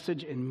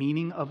message and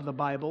meaning of the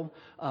Bible,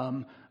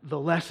 the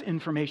less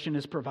information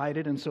is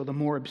provided, and so the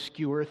more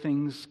obscure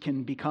things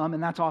can become,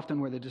 and that's often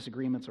where the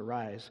disagreements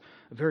arise.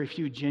 Very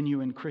few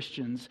genuine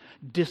Christians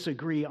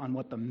disagree on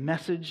what the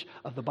message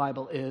of the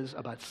Bible is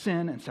about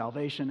sin and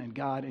salvation and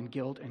God and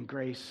guilt and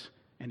grace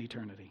and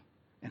eternity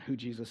and who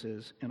Jesus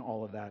is in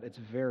all of that. It's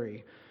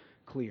very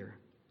clear.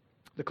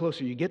 The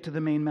closer you get to the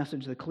main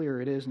message, the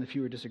clearer it is, and the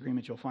fewer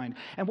disagreements you'll find.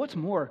 And what's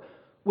more,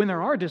 when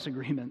there are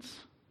disagreements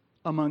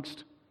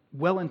amongst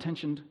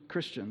well-intentioned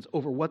Christians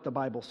over what the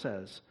Bible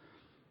says,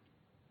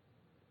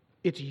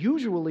 it's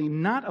usually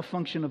not a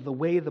function of the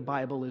way the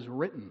Bible is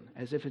written,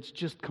 as if it's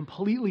just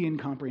completely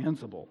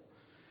incomprehensible.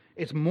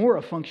 It's more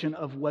a function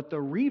of what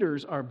the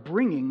readers are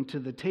bringing to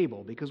the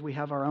table, because we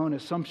have our own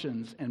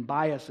assumptions and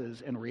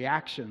biases and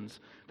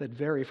reactions that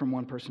vary from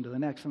one person to the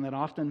next, and that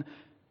often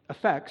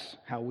affects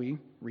how we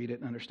read it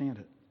and understand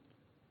it.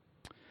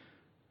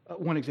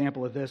 One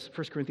example of this,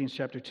 1 Corinthians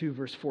chapter 2,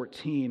 verse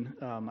 14.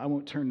 I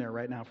won't turn there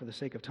right now for the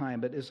sake of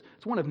time, but it's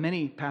one of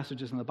many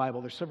passages in the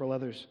Bible. There's several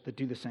others that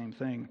do the same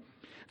thing,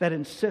 that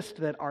insist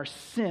that our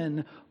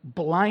sin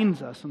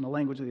blinds us, in the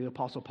language of the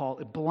Apostle Paul,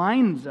 it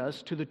blinds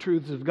us to the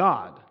truths of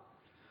God.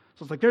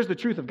 So it's like there's the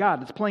truth of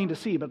God. It's plain to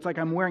see, but it's like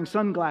I'm wearing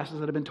sunglasses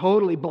that have been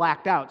totally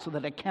blacked out so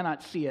that I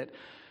cannot see it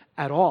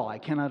at all. I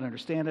cannot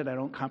understand it. I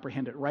don't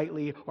comprehend it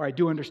rightly, or I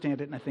do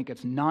understand it and I think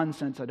it's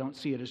nonsense. I don't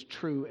see it as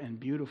true and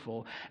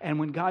beautiful. And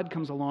when God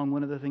comes along,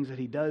 one of the things that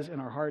He does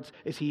in our hearts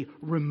is He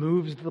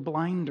removes the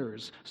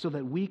blinders so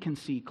that we can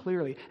see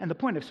clearly. And the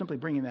point of simply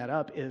bringing that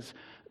up is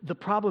the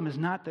problem is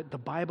not that the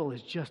Bible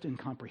is just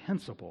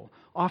incomprehensible.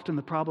 Often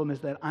the problem is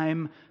that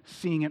I'm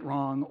seeing it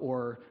wrong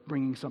or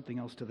bringing something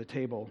else to the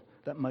table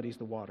that muddies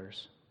the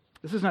waters.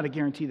 This is not a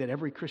guarantee that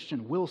every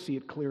Christian will see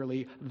it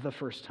clearly the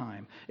first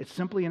time. It's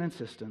simply an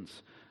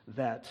insistence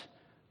that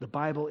the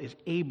Bible is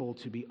able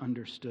to be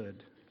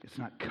understood. It's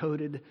not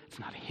coded. It's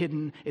not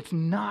hidden. It's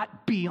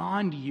not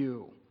beyond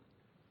you.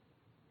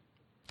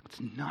 It's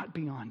not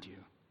beyond you,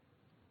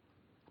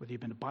 whether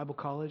you've been to Bible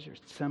college or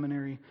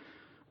seminary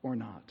or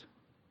not.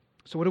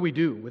 So what do we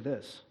do with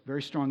this?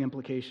 Very strong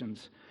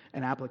implications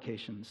and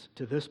applications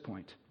to this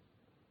point.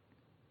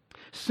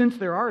 Since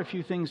there are a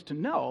few things to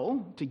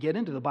know to get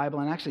into the Bible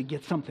and actually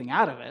get something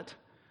out of it,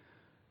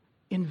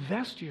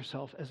 invest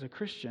yourself as a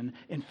Christian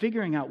in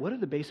figuring out what are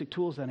the basic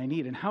tools that I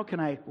need and how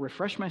can I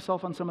refresh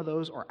myself on some of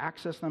those or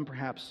access them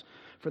perhaps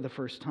for the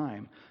first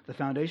time. The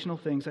foundational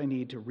things I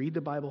need to read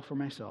the Bible for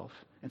myself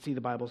and see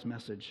the Bible's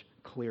message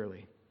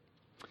clearly.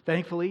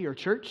 Thankfully, your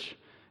church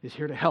is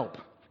here to help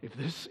if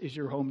this is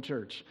your home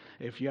church.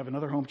 If you have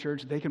another home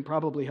church, they can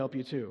probably help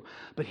you too.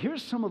 But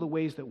here's some of the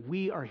ways that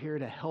we are here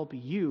to help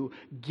you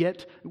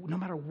get, no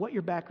matter what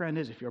your background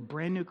is, if you're a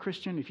brand new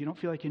Christian, if you don't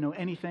feel like you know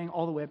anything,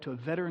 all the way up to a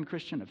veteran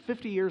Christian of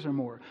 50 years or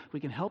more, we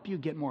can help you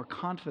get more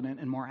confident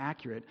and more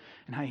accurate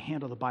in how you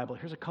handle the Bible.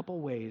 Here's a couple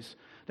ways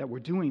that we're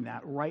doing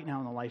that right now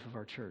in the life of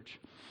our church.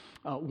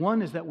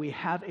 One is that we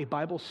have a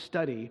Bible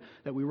study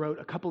that we wrote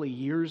a couple of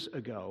years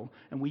ago,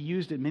 and we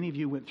used it. Many of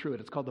you went through it.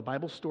 It's called The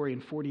Bible Story in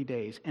 40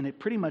 Days, and it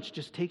pretty much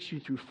just takes you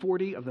through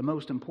 40 of the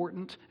most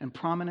important and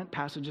prominent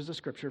passages of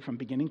Scripture from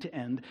beginning to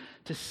end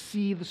to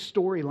see the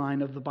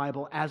storyline of the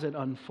Bible as it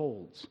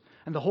unfolds.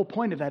 And the whole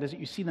point of that is that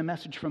you see the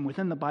message from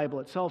within the Bible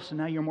itself, so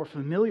now you're more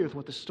familiar with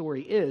what the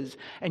story is,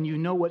 and you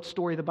know what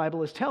story the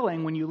Bible is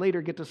telling. When you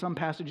later get to some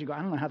passage, you go, I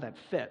don't know how that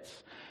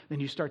fits. Then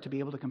you start to be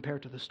able to compare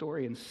it to the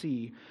story and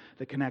see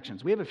the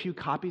connections. We have a few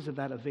copies of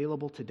that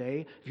available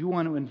today. If you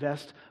want to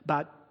invest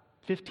about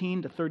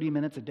 15 to 30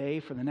 minutes a day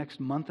for the next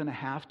month and a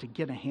half to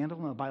get a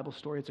handle on a Bible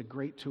story, it's a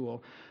great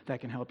tool that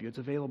can help you. It's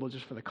available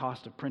just for the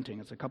cost of printing.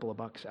 It's a couple of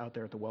bucks out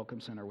there at the Welcome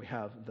Center. We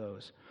have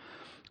those.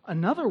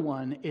 Another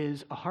one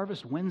is a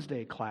Harvest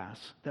Wednesday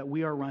class that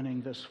we are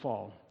running this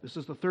fall. This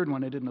is the third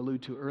one I didn't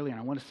allude to earlier, and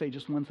I want to say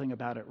just one thing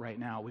about it right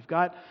now. We've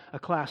got a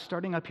class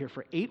starting up here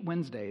for 8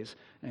 Wednesdays,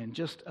 and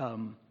just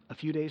a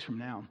few days from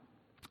now,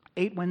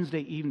 8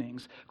 Wednesday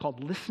evenings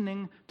called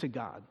Listening to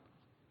God.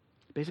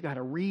 Basically how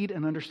to read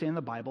and understand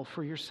the Bible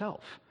for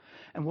yourself.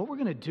 And what we're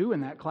going to do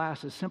in that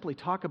class is simply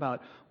talk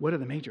about what are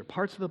the major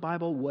parts of the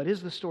Bible, what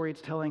is the story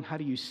it's telling, how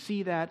do you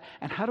see that,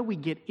 and how do we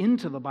get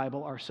into the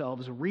Bible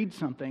ourselves, read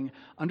something,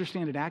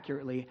 understand it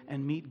accurately,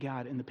 and meet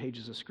God in the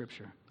pages of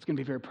Scripture. It's going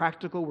to be very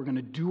practical. We're going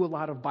to do a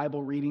lot of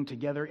Bible reading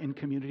together in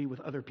community with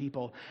other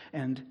people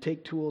and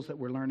take tools that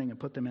we're learning and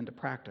put them into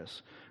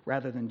practice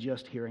rather than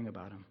just hearing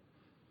about them.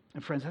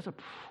 And friends, that's a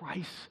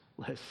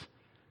priceless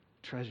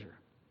treasure.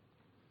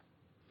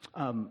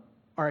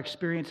 Our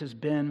experience has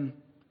been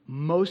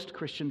most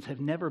Christians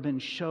have never been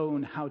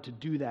shown how to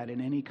do that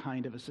in any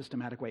kind of a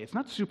systematic way. It's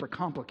not super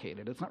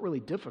complicated. It's not really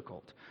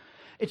difficult.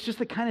 It's just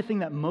the kind of thing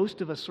that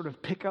most of us sort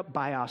of pick up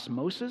by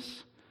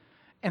osmosis,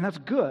 and that's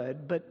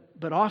good,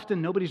 but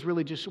often nobody's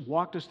really just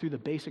walked us through the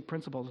basic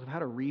principles of how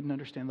to read and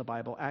understand the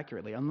Bible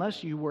accurately,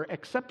 unless you were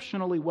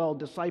exceptionally well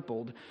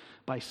discipled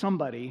by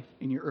somebody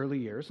in your early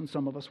years, and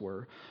some of us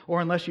were,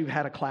 or unless you've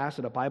had a class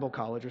at a Bible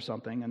college or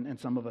something, and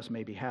some of us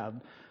maybe have.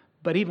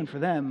 But even for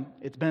them,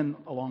 it's been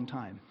a long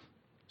time.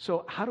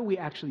 So how do we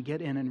actually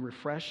get in and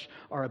refresh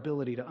our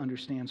ability to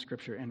understand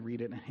Scripture and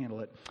read it and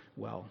handle it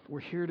well? We're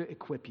here to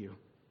equip you.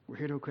 We're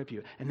here to equip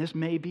you. And this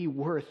may be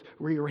worth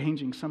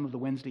rearranging some of the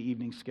Wednesday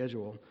evening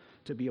schedule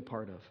to be a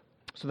part of.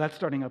 So that's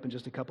starting up in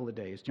just a couple of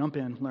days. Jump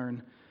in,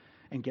 learn,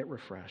 and get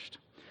refreshed.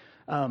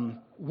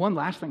 One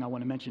last thing I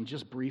want to mention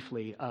just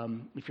briefly.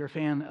 If you're a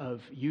fan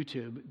of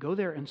YouTube, go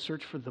there and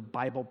search for The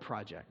Bible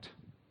Project.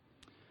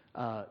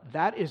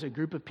 That is a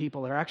group of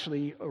people that are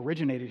actually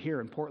originated here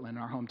in Portland,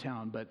 our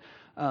hometown, but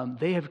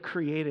they have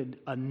created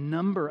a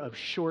number of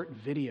short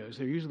videos.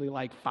 They're usually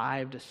like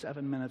 5 to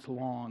 7 minutes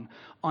long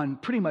on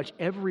pretty much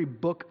every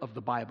book of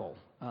the Bible.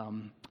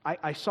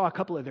 I saw a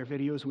couple of their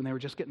videos when they were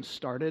just getting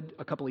started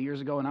a couple of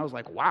years ago, and I was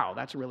like, wow,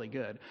 that's really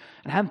good.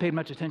 And I haven't paid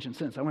much attention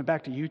since. I went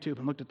back to YouTube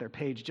and looked at their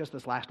page just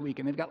this last week,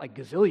 and they've got like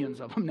gazillions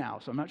of them now,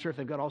 so I'm not sure if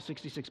they've got all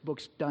 66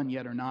 books done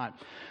yet or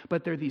not.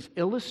 But they're these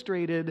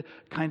illustrated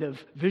kind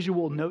of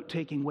visual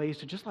note-taking ways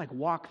to just like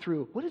walk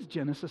through, what is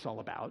Genesis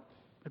all about?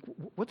 Like,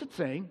 what's it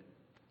saying?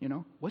 You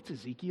know, what's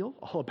Ezekiel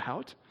all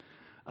about?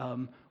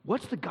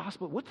 What's the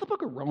gospel? What's the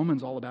book of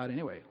Romans all about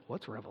anyway?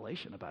 What's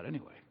Revelation about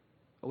anyway?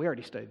 Well, we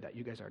already studied that.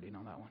 You guys already know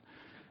that one.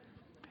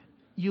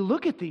 You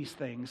look at these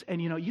things,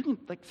 and you can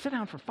like sit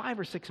down for 5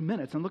 or 6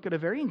 minutes and look at a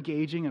very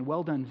engaging and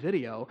well-done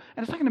video,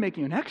 and it's not going to make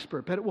you an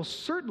expert, but it will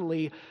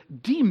certainly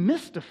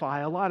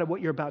demystify a lot of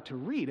what you're about to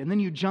read. And then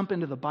you jump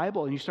into the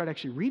Bible, and you start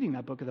actually reading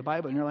that book of the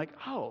Bible, and you're like,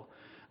 oh,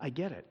 I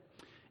get it.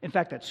 In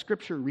fact, that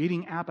scripture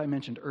reading app I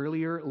mentioned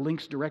earlier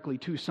links directly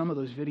to some of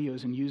those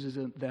videos and uses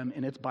them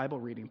in its Bible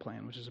reading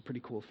plan, which is a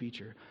pretty cool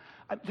feature.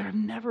 There have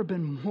never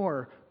been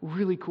more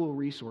really cool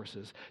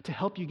resources to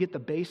help you get the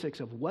basics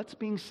of what's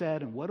being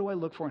said and what do I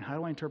look for and how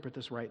do I interpret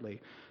this rightly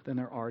than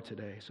there are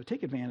today. So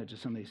take advantage of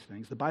some of these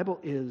things. The Bible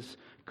is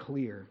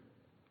clear,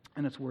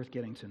 and it's worth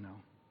getting to know.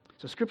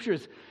 So Scripture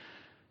is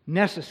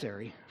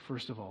necessary,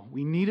 first of all.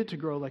 We need it to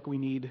grow like we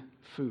need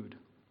food.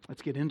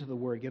 Let's get into the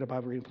Word, get a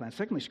Bible reading plan.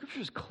 Secondly,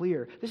 Scripture is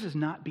clear. This is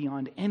not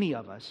beyond any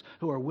of us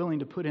who are willing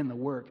to put in the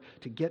work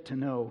to get to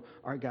know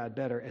our God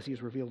better as He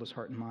has revealed His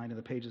heart and mind in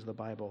the pages of the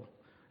Bible.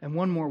 And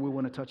one more we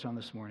want to touch on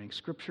this morning.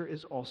 Scripture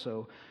is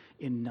also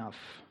enough.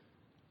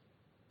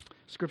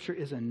 Scripture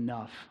is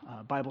enough.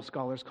 Bible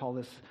scholars call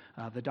this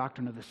the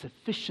doctrine of the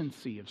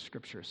sufficiency of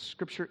Scripture.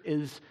 Scripture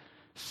is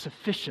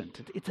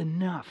sufficient. It's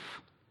enough.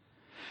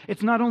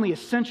 It's not only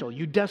essential,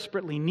 you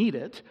desperately need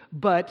it,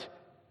 but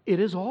it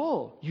is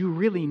all you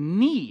really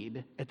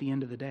need at the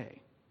end of the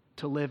day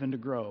to live and to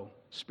grow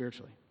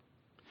spiritually.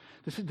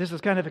 This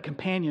is kind of a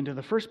companion to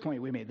the first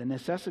point we made, the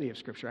necessity of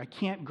Scripture. I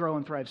can't grow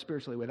and thrive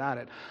spiritually without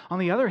it. On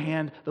the other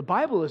hand, the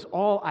Bible is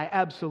all I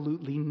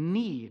absolutely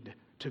need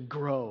to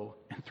grow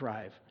and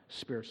thrive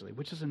spiritually,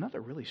 which is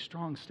another really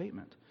strong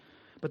statement.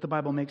 But the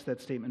Bible makes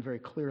that statement very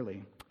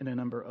clearly in a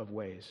number of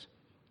ways.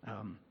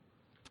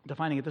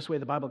 Defining it this way,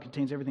 the Bible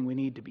contains everything we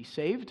need to be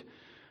saved,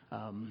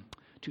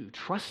 to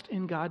trust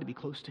in God, to be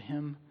close to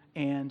Him,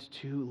 and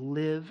to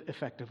live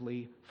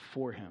effectively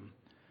for Him.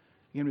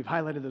 Again, we've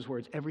highlighted those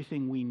words,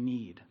 everything we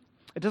need.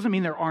 It doesn't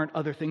mean there aren't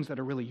other things that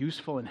are really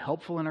useful and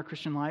helpful in our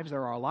Christian lives.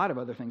 There are a lot of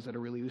other things that are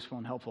really useful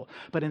and helpful.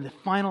 But in the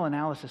final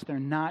analysis, they're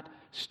not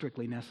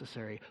strictly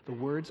necessary. The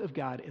words of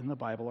God in the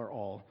Bible are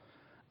all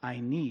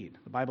I need.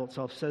 The Bible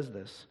itself says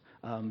this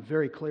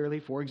very clearly.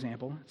 For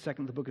example,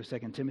 the book of 2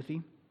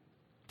 Timothy,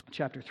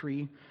 chapter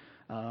 3,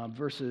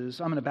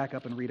 verses. I'm going to back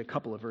up and read a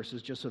couple of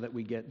verses just so that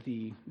we get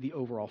the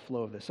overall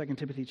flow of this. 2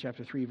 Timothy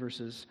chapter 3,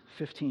 verses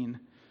 15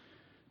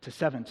 to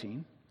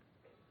 17.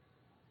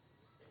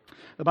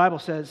 The Bible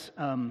says,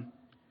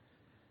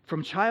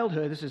 from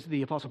childhood, this is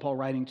the Apostle Paul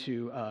writing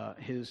to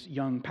his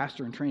young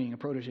pastor in training, a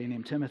protege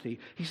named Timothy.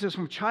 He says,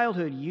 from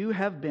childhood you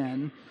have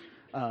been,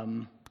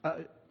 lost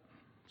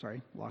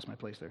my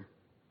place there.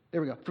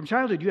 There we go. From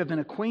childhood you have been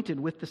acquainted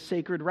with the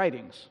sacred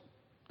writings,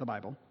 the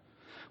Bible,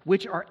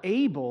 which are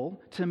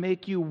able to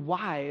make you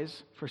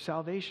wise for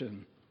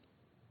salvation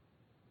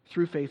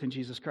through faith in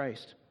Jesus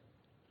Christ.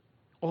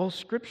 All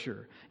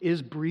Scripture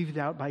is breathed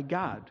out by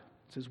God.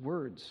 It's His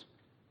words.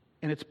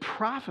 And it's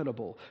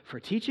profitable for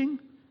teaching,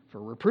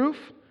 for reproof,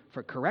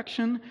 for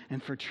correction,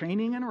 and for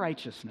training in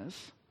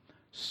righteousness,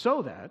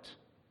 so that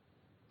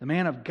the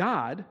man of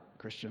God,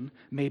 Christian,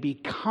 may be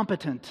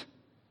competent,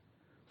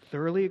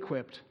 thoroughly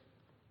equipped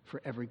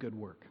for every good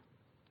work.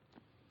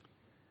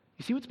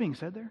 You see what's being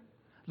said there?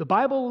 The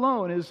Bible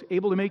alone is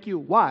able to make you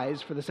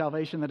wise for the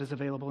salvation that is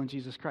available in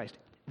Jesus Christ.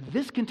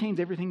 This contains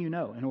everything you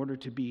know in order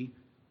to be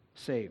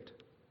saved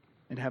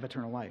and to have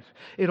eternal life.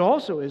 It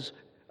also is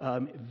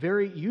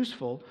very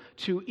useful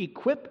to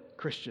equip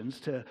Christians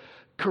to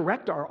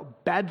correct our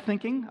bad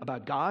thinking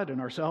about God and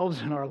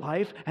ourselves and our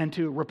life, and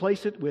to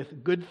replace it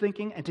with good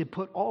thinking, and to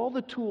put all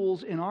the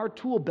tools in our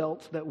tool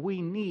belts that we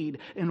need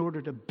in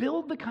order to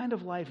build the kind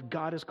of life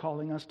God is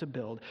calling us to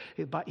build.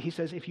 He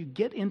says if you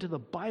get into the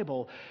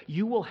Bible,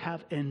 you will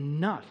have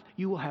enough.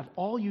 You will have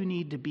all you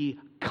need to be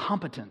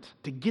competent,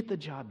 to get the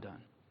job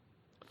done,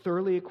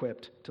 thoroughly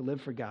equipped to live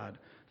for God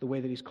the way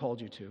that He's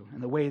called you to,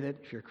 and the way that,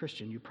 if you're a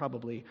Christian, you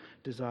probably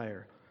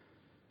desire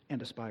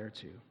and aspire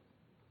to.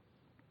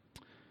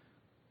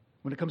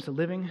 When it comes to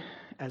living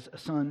as a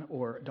son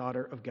or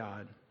daughter of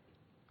God,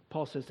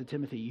 Paul says to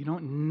Timothy, you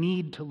don't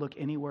need to look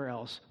anywhere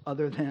else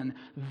other than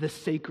the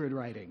sacred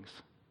writings,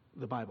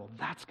 the Bible.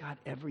 That's got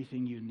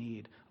everything you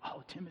need.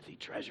 Oh, Timothy,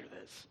 treasure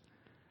this.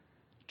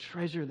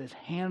 Treasure this,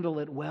 handle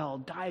it well,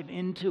 dive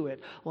into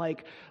it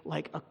like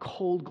a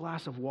cold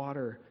glass of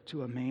water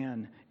to a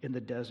man in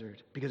the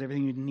desert, because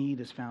everything you need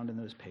is found in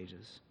those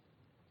pages.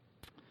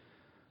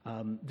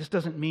 This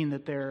doesn't mean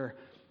that there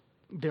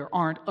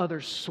aren't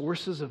other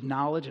sources of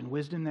knowledge and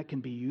wisdom that can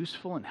be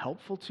useful and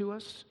helpful to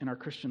us in our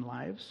Christian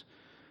lives.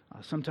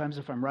 Sometimes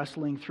if I'm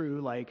wrestling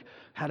through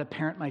how to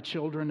parent my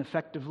children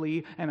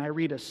effectively, and I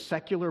read a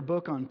secular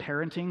book on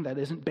parenting that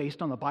isn't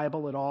based on the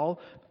Bible at all,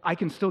 I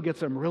can still get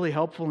some really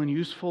helpful and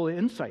useful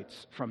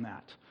insights from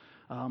that.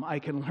 I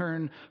can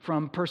learn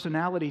from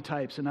personality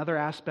types and other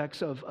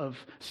aspects of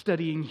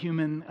studying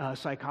human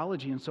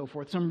psychology and so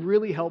forth, some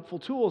really helpful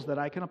tools that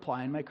I can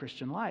apply in my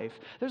Christian life.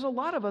 There's a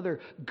lot of other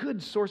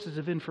good sources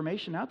of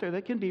information out there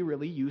that can be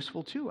really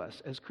useful to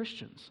us as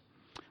Christians.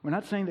 We're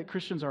not saying that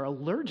Christians are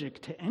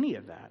allergic to any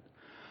of that.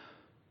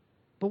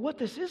 But what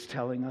this is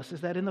telling us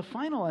is that in the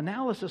final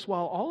analysis,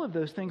 while all of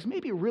those things may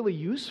be really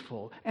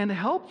useful and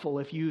helpful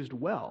if used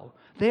well,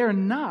 they are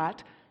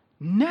not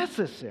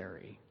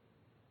necessary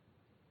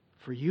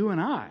for you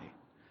and I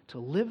to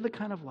live the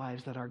kind of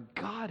lives that our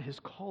God has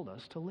called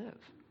us to live.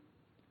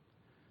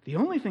 The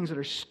only things that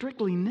are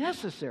strictly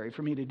necessary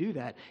for me to do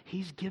that,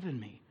 He's given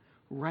me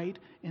right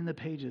in the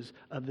pages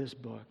of this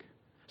book.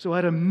 So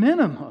at a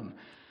minimum,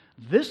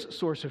 this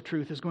source of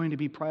truth is going to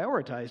be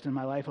prioritized in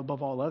my life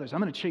above all others.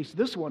 I'm going to chase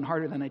this one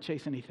harder than I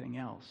chase anything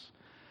else.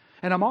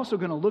 And I'm also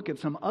going to look at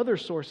some other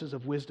sources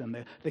of wisdom,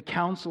 the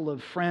counsel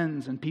of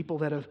friends and people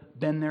that have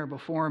been there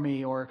before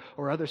me, or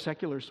other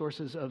secular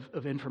sources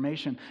of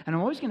information. And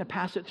I'm always going to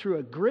pass it through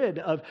a grid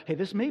of, hey,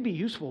 this may be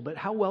useful, but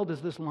how well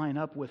does this line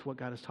up with what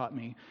God has taught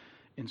me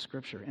in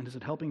Scripture? And is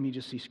it helping me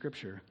just see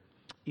Scripture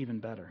even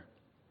better?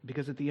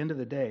 Because at the end of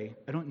the day,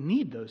 I don't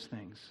need those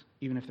things,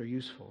 even if they're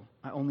useful.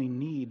 I only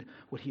need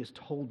what He has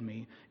told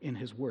me in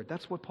His Word.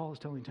 That's what Paul is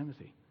telling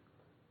Timothy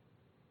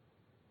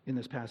in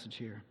this passage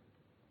here.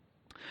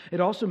 It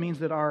also means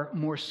that our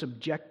more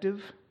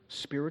subjective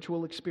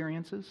spiritual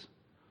experiences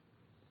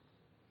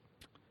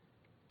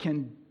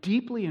can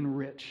deeply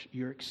enrich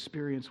your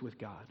experience with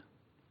God,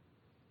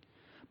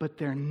 but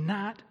they're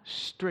not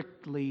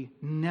strictly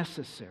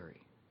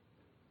necessary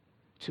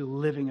to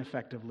living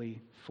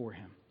effectively for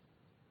Him.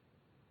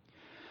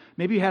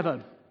 Maybe you have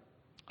a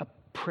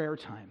prayer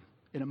time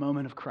in a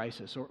moment of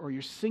crisis, or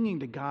you're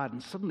singing to God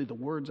and suddenly the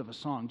words of a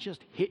song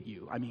just hit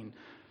you. I mean,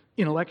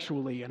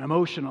 intellectually and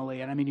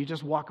emotionally, and I mean, you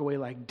just walk away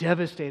like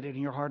devastated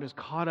and your heart is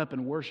caught up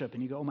in worship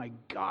and you go, oh my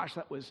gosh,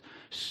 that was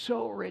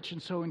so rich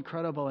and so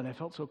incredible and I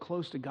felt so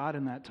close to God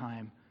in that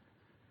time.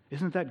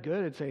 Isn't that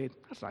good? I'd say,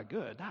 that's not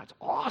good. That's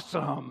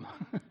awesome.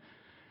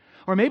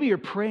 Or maybe you're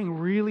praying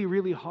really,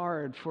 really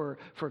hard for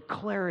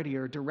clarity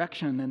or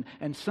direction,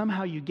 and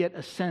somehow you get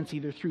a sense,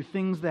 either through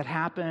things that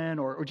happen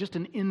or just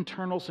an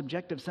internal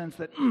subjective sense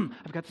that,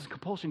 I've got this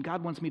compulsion,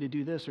 God wants me to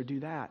do this or do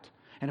that.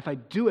 And if I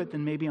do it,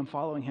 then maybe I'm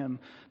following him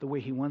the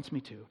way he wants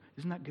me to.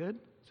 Isn't that good?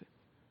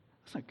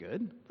 That's not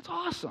good. That's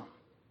awesome.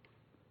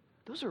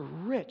 Those are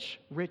rich,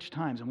 rich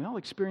times, and we all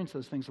experience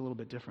those things a little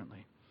bit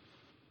differently.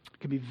 It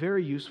can be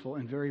very useful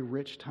and very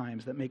rich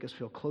times that make us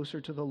feel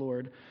closer to the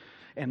Lord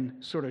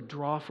and sort of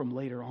draw from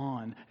later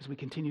on as we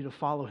continue to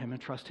follow him and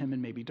trust him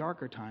in maybe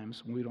darker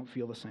times when we don't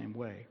feel the same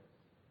way.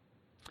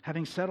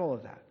 Having said all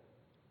of that,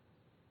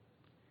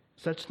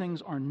 such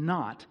things are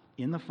not,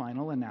 in the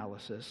final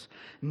analysis,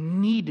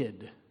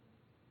 needed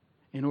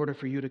in order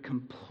for you to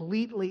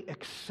completely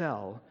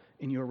excel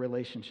in your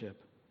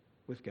relationship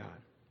with God.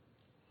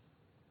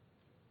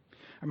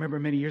 I remember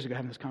many years ago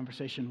having this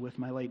conversation with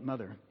my late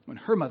mother when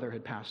her mother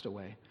had passed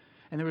away.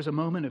 And there was a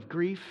moment of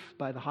grief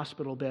by the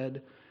hospital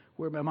bed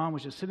where my mom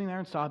was just sitting there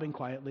and sobbing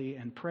quietly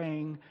and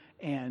praying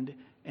and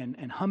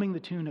humming the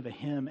tune of a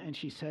hymn. And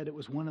she said it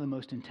was one of the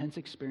most intense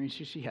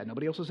experiences she had.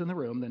 Nobody else was in the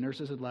room. The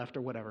nurses had left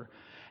or whatever.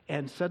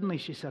 And suddenly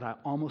she said, I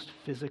almost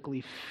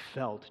physically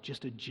felt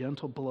just a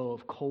gentle blow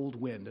of cold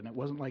wind. And it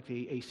wasn't like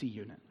the AC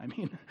unit. I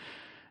mean,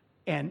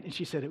 and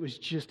she said it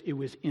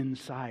was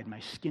inside. My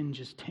skin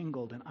just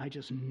tingled. And I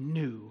just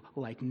knew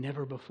like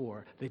never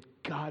before that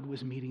God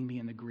was meeting me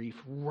in the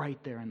grief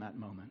right there in that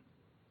moment.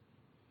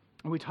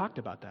 And we talked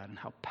about that and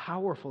how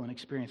powerful an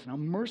experience and how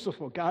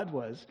merciful God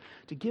was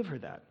to give her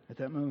that at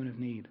that moment of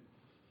need.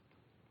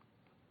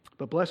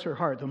 But bless her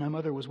heart, though my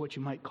mother was what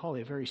you might call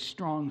a very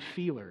strong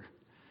feeler,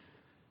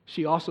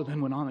 she also then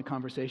went on the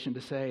conversation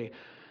to say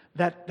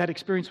that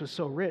experience was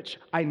so rich,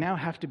 I now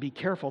have to be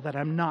careful that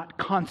I'm not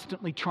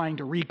constantly trying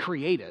to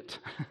recreate it.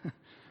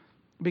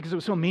 Because it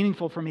was so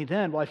meaningful for me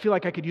then. Well, I feel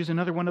like I could use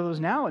another one of those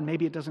now, and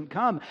maybe it doesn't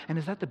come. And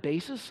is that the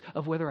basis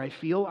of whether I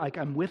feel like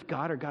I'm with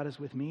God or God is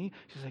with me?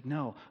 She's like,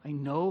 no, I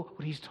know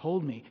what he's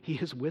told me. He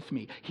is with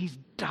me. He's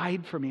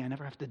died for me. I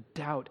never have to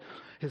doubt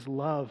his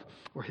love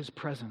or his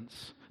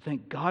presence.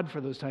 Thank God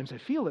for those times I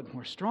feel it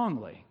more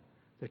strongly.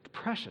 They're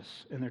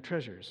precious and they're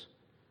treasures.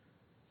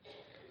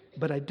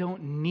 But I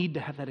don't need to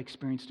have that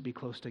experience to be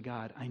close to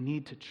God. I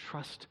need to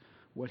trust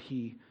what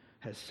he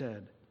has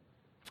said,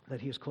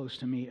 that he is close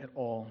to me at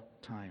all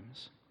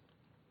times.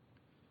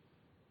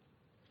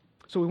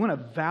 So we want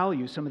to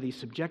value some of these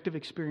subjective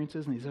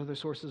experiences and these other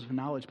sources of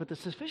knowledge, but the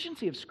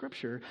sufficiency of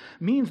Scripture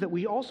means that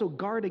we also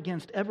guard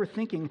against ever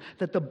thinking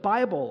that the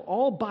Bible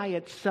all by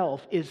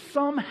itself is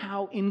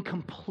somehow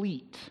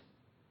incomplete.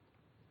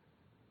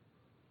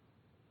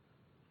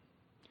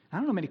 I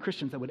don't know many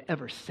Christians that would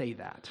ever say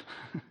that.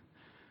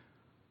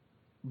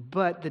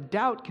 But the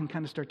doubt can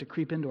kind of start to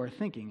creep into our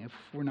thinking if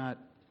we're not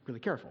really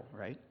careful,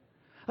 right?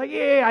 Like,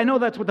 yeah, I know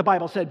that's what the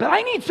Bible said, but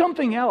I need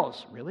something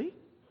else. Really?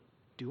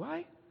 Do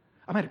I?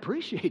 I might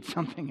appreciate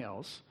something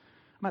else.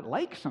 I might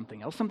like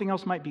something else. Something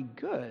else might be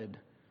good,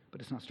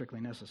 but it's not strictly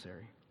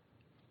necessary.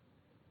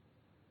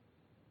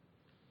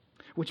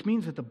 Which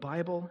means that the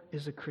Bible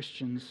is a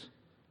Christian's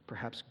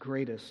perhaps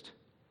greatest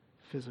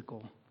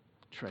physical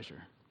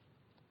treasure.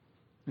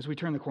 As we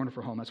turn the corner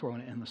for home, that's where I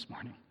want to end this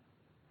morning.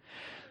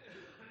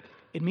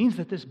 It means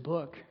that this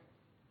book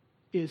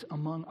is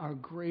among our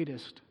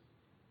greatest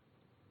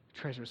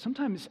treasures.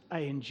 Sometimes I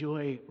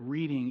enjoy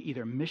reading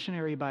either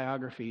missionary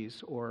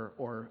biographies or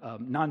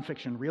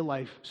nonfiction,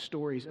 real-life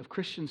stories of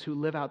Christians who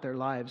live out their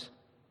lives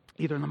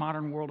either in the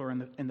modern world or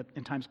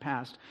in times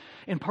past,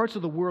 in parts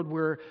of the world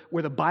where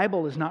the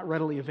Bible is not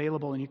readily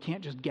available and you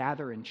can't just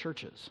gather in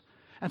churches.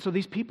 And so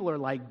these people are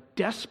like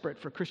desperate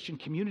for Christian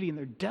community, and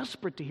they're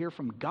desperate to hear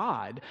from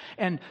God.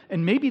 And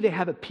maybe they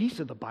have a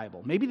piece of the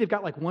Bible. Maybe they've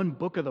got like one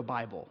book of the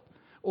Bible,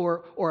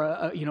 or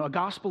a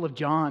Gospel of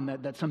John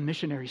that some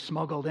missionary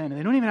smuggled in, and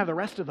they don't even have the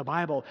rest of the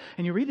Bible.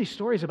 And you read these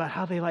stories about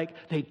how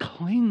they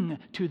cling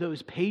to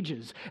those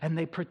pages and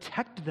they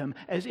protect them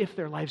as if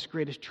they're life's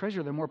greatest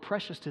treasure. They're more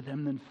precious to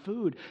them than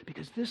food,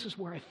 because this is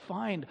where I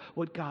find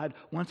what God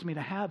wants me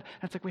to have.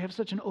 And it's like we have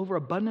such an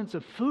overabundance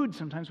of food,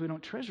 sometimes we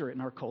don't treasure it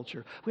in our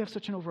culture. We have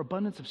such an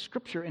overabundance of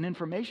Scripture and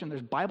information.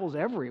 There's Bibles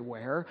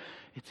everywhere.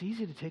 It's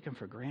easy to take them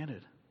for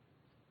granted.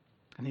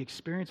 And the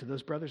experience of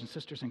those brothers and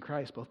sisters in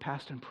Christ, both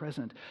past and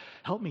present,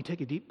 helped me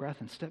take a deep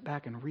breath and step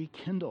back and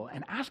rekindle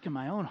and ask in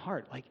my own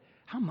heart, like,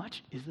 how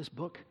much is this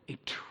book a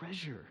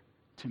treasure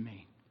to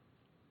me?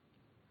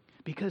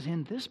 Because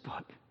in this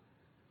book,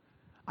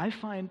 I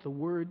find the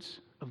words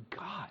of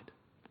God.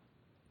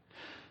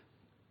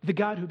 The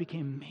God who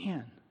became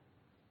man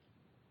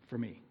for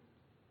me.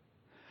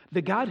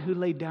 The God who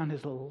laid down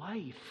his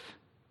life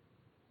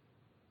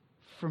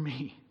for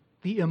me.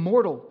 The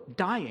immortal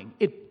dying.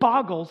 It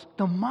boggles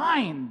the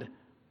mind.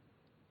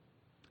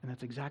 And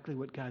that's exactly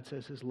what God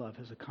says his love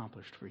has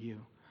accomplished for you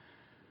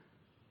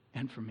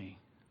and for me.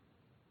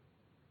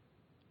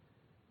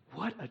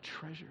 What a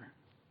treasure.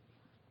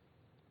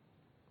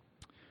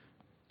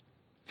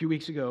 A few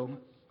weeks ago,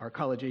 our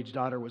college-age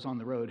daughter was on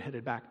the road,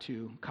 headed back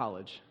to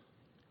college.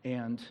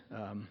 And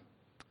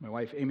my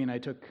wife, Amy, and I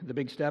took the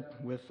big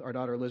step with our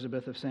daughter,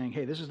 Elizabeth, of saying,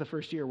 hey, this is the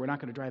first year we're not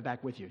going to drive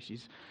back with you.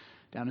 She's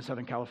down in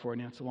Southern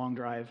California. It's a long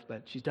drive,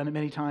 but she's done it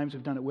many times.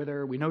 We've done it with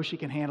her. We know she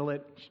can handle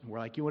it. We're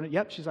like, you want it?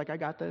 Yep. She's like, I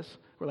got this.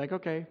 We're like,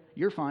 okay,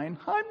 you're fine.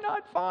 I'm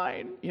not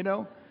fine, you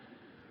know?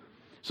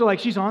 So like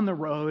she's on the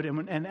road,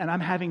 and I'm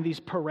having these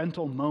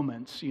parental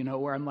moments, you know,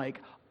 where I'm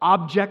like,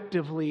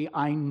 objectively,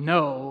 I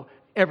know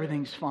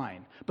everything's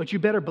fine. But you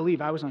better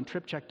believe I was on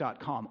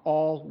tripcheck.com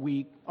all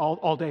week,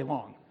 all day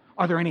long.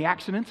 Are there any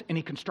accidents?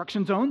 Any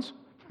construction zones?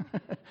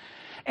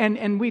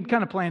 And we'd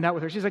kind of planned out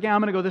with her. She's like, yeah,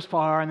 I'm going to go this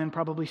far and then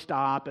probably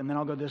stop, and then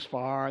I'll go this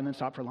far and then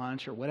stop for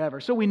lunch or whatever.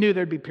 So we knew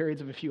there'd be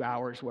periods of a few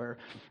hours where,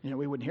 you know,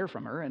 we wouldn't hear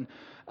from her,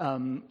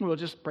 and we'll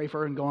just pray for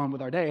her and go on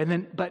with our day. And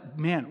then, but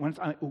man, once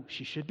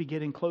she should be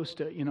getting close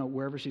to, you know,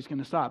 wherever she's going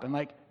to stop. And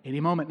like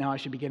any moment now, I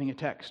should be getting a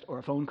text or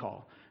a phone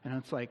call. And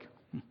it's like,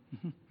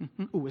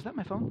 was that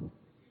my phone?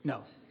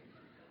 No.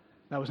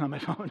 That was not my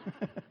phone.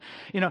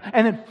 You know,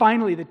 and then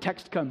finally the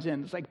text comes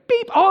in. It's like,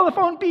 beep, oh, the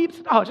phone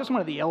beeps. Oh, it's just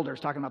one of the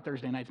elders talking about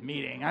Thursday night's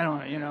meeting. I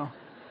don't, you know.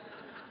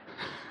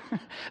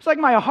 It's like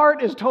my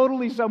heart is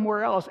totally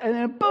somewhere else. And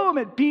then boom,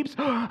 it beeps.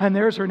 And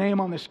there's her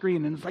name on the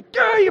screen. And it's like,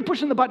 yeah, you're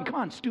pushing the button. Come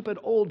on, stupid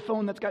old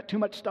phone that's got too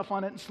much stuff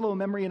on it and slow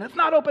memory. And it's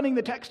not opening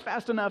the text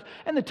fast enough.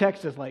 And the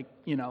text is like,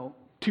 you know,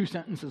 2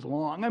 sentences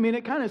long. I mean,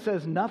 it kind of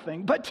says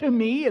nothing. But to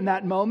me, in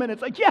that moment,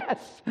 it's like, yes,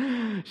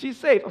 she's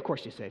safe. Of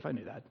course she's safe. I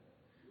knew that.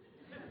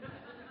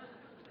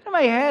 In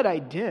my head, I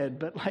did,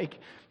 but like,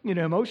 you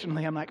know,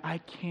 emotionally, I'm like, I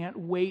can't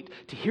wait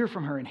to hear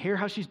from her and hear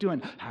how she's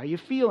doing. How are you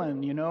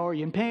feeling? You know, are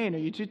you in pain? Are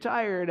you too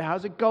tired?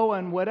 How's it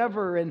going?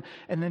 Whatever. And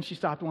then she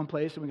stopped in one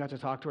place and we got to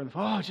talk to her. And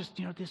oh, just,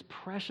 you know, this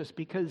precious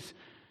because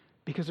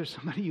there's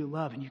somebody you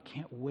love and you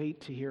can't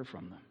wait to hear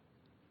from them.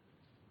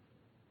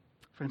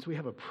 Friends, we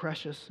have a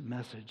precious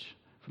message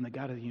from the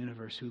God of the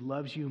universe who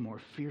loves you more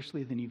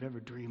fiercely than you've ever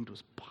dreamed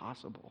was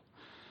possible.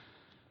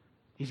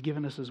 He's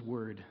given us his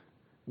word,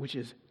 which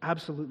is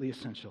absolutely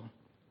essential.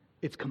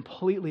 It's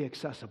completely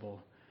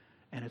accessible,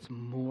 and it's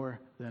more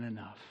than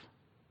enough.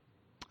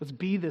 Let's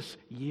be this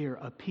year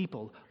a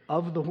people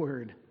of the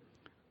Word,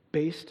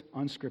 based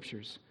on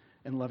Scriptures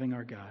and loving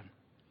our God.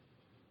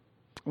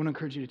 I want to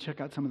encourage you to check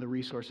out some of the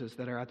resources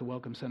that are at the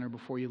Welcome Center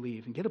before you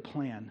leave, and get a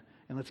plan,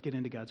 and let's get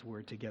into God's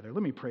Word together.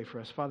 Let me pray for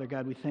us. Father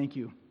God, we thank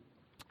you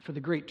for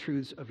the great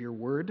truths of your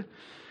Word,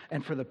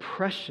 and for the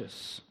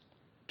precious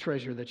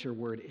treasure that your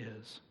Word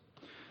is.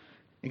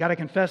 And God, I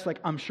confess, like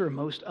I'm sure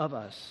most of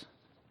us,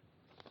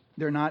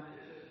 they're not,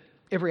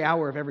 every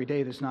hour of every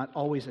day, there's not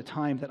always a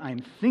time that I'm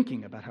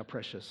thinking about how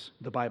precious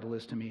the Bible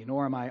is to me,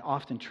 nor am I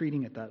often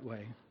treating it that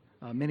way.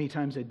 Many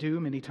times I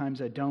do, many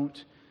times I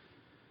don't.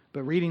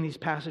 But reading these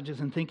passages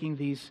and thinking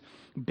these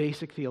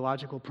basic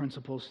theological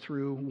principles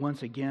through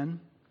once again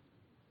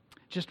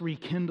just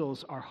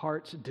rekindles our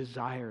heart's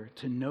desire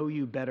to know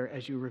you better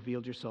as you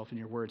revealed yourself in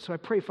your word. So I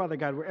pray, Father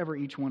God, wherever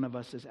each one of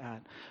us is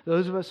at,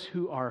 those of us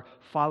who are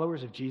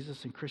followers of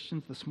Jesus and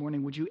Christians this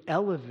morning, would you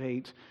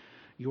elevate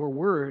your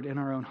word in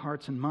our own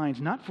hearts and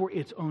minds, not for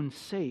its own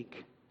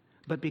sake,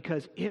 but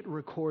because it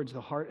records the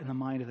heart and the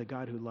mind of the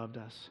God who loved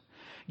us.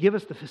 Give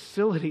us the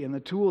facility and the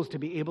tools to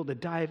be able to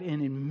dive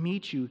in and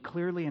meet you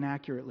clearly and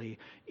accurately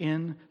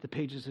in the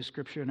pages of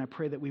Scripture. And I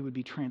pray that we would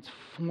be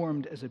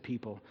transformed as a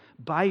people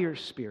by your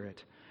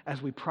Spirit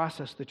as we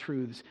process the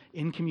truths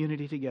in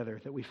community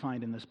together that we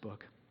find in this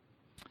book.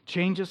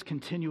 Change us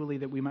continually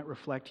that we might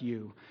reflect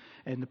you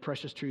and the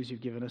precious truths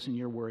you've given us in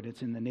your word.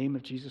 It's in the name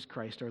of Jesus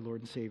Christ, our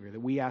Lord and Savior, that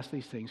we ask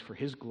these things for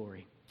his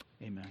glory.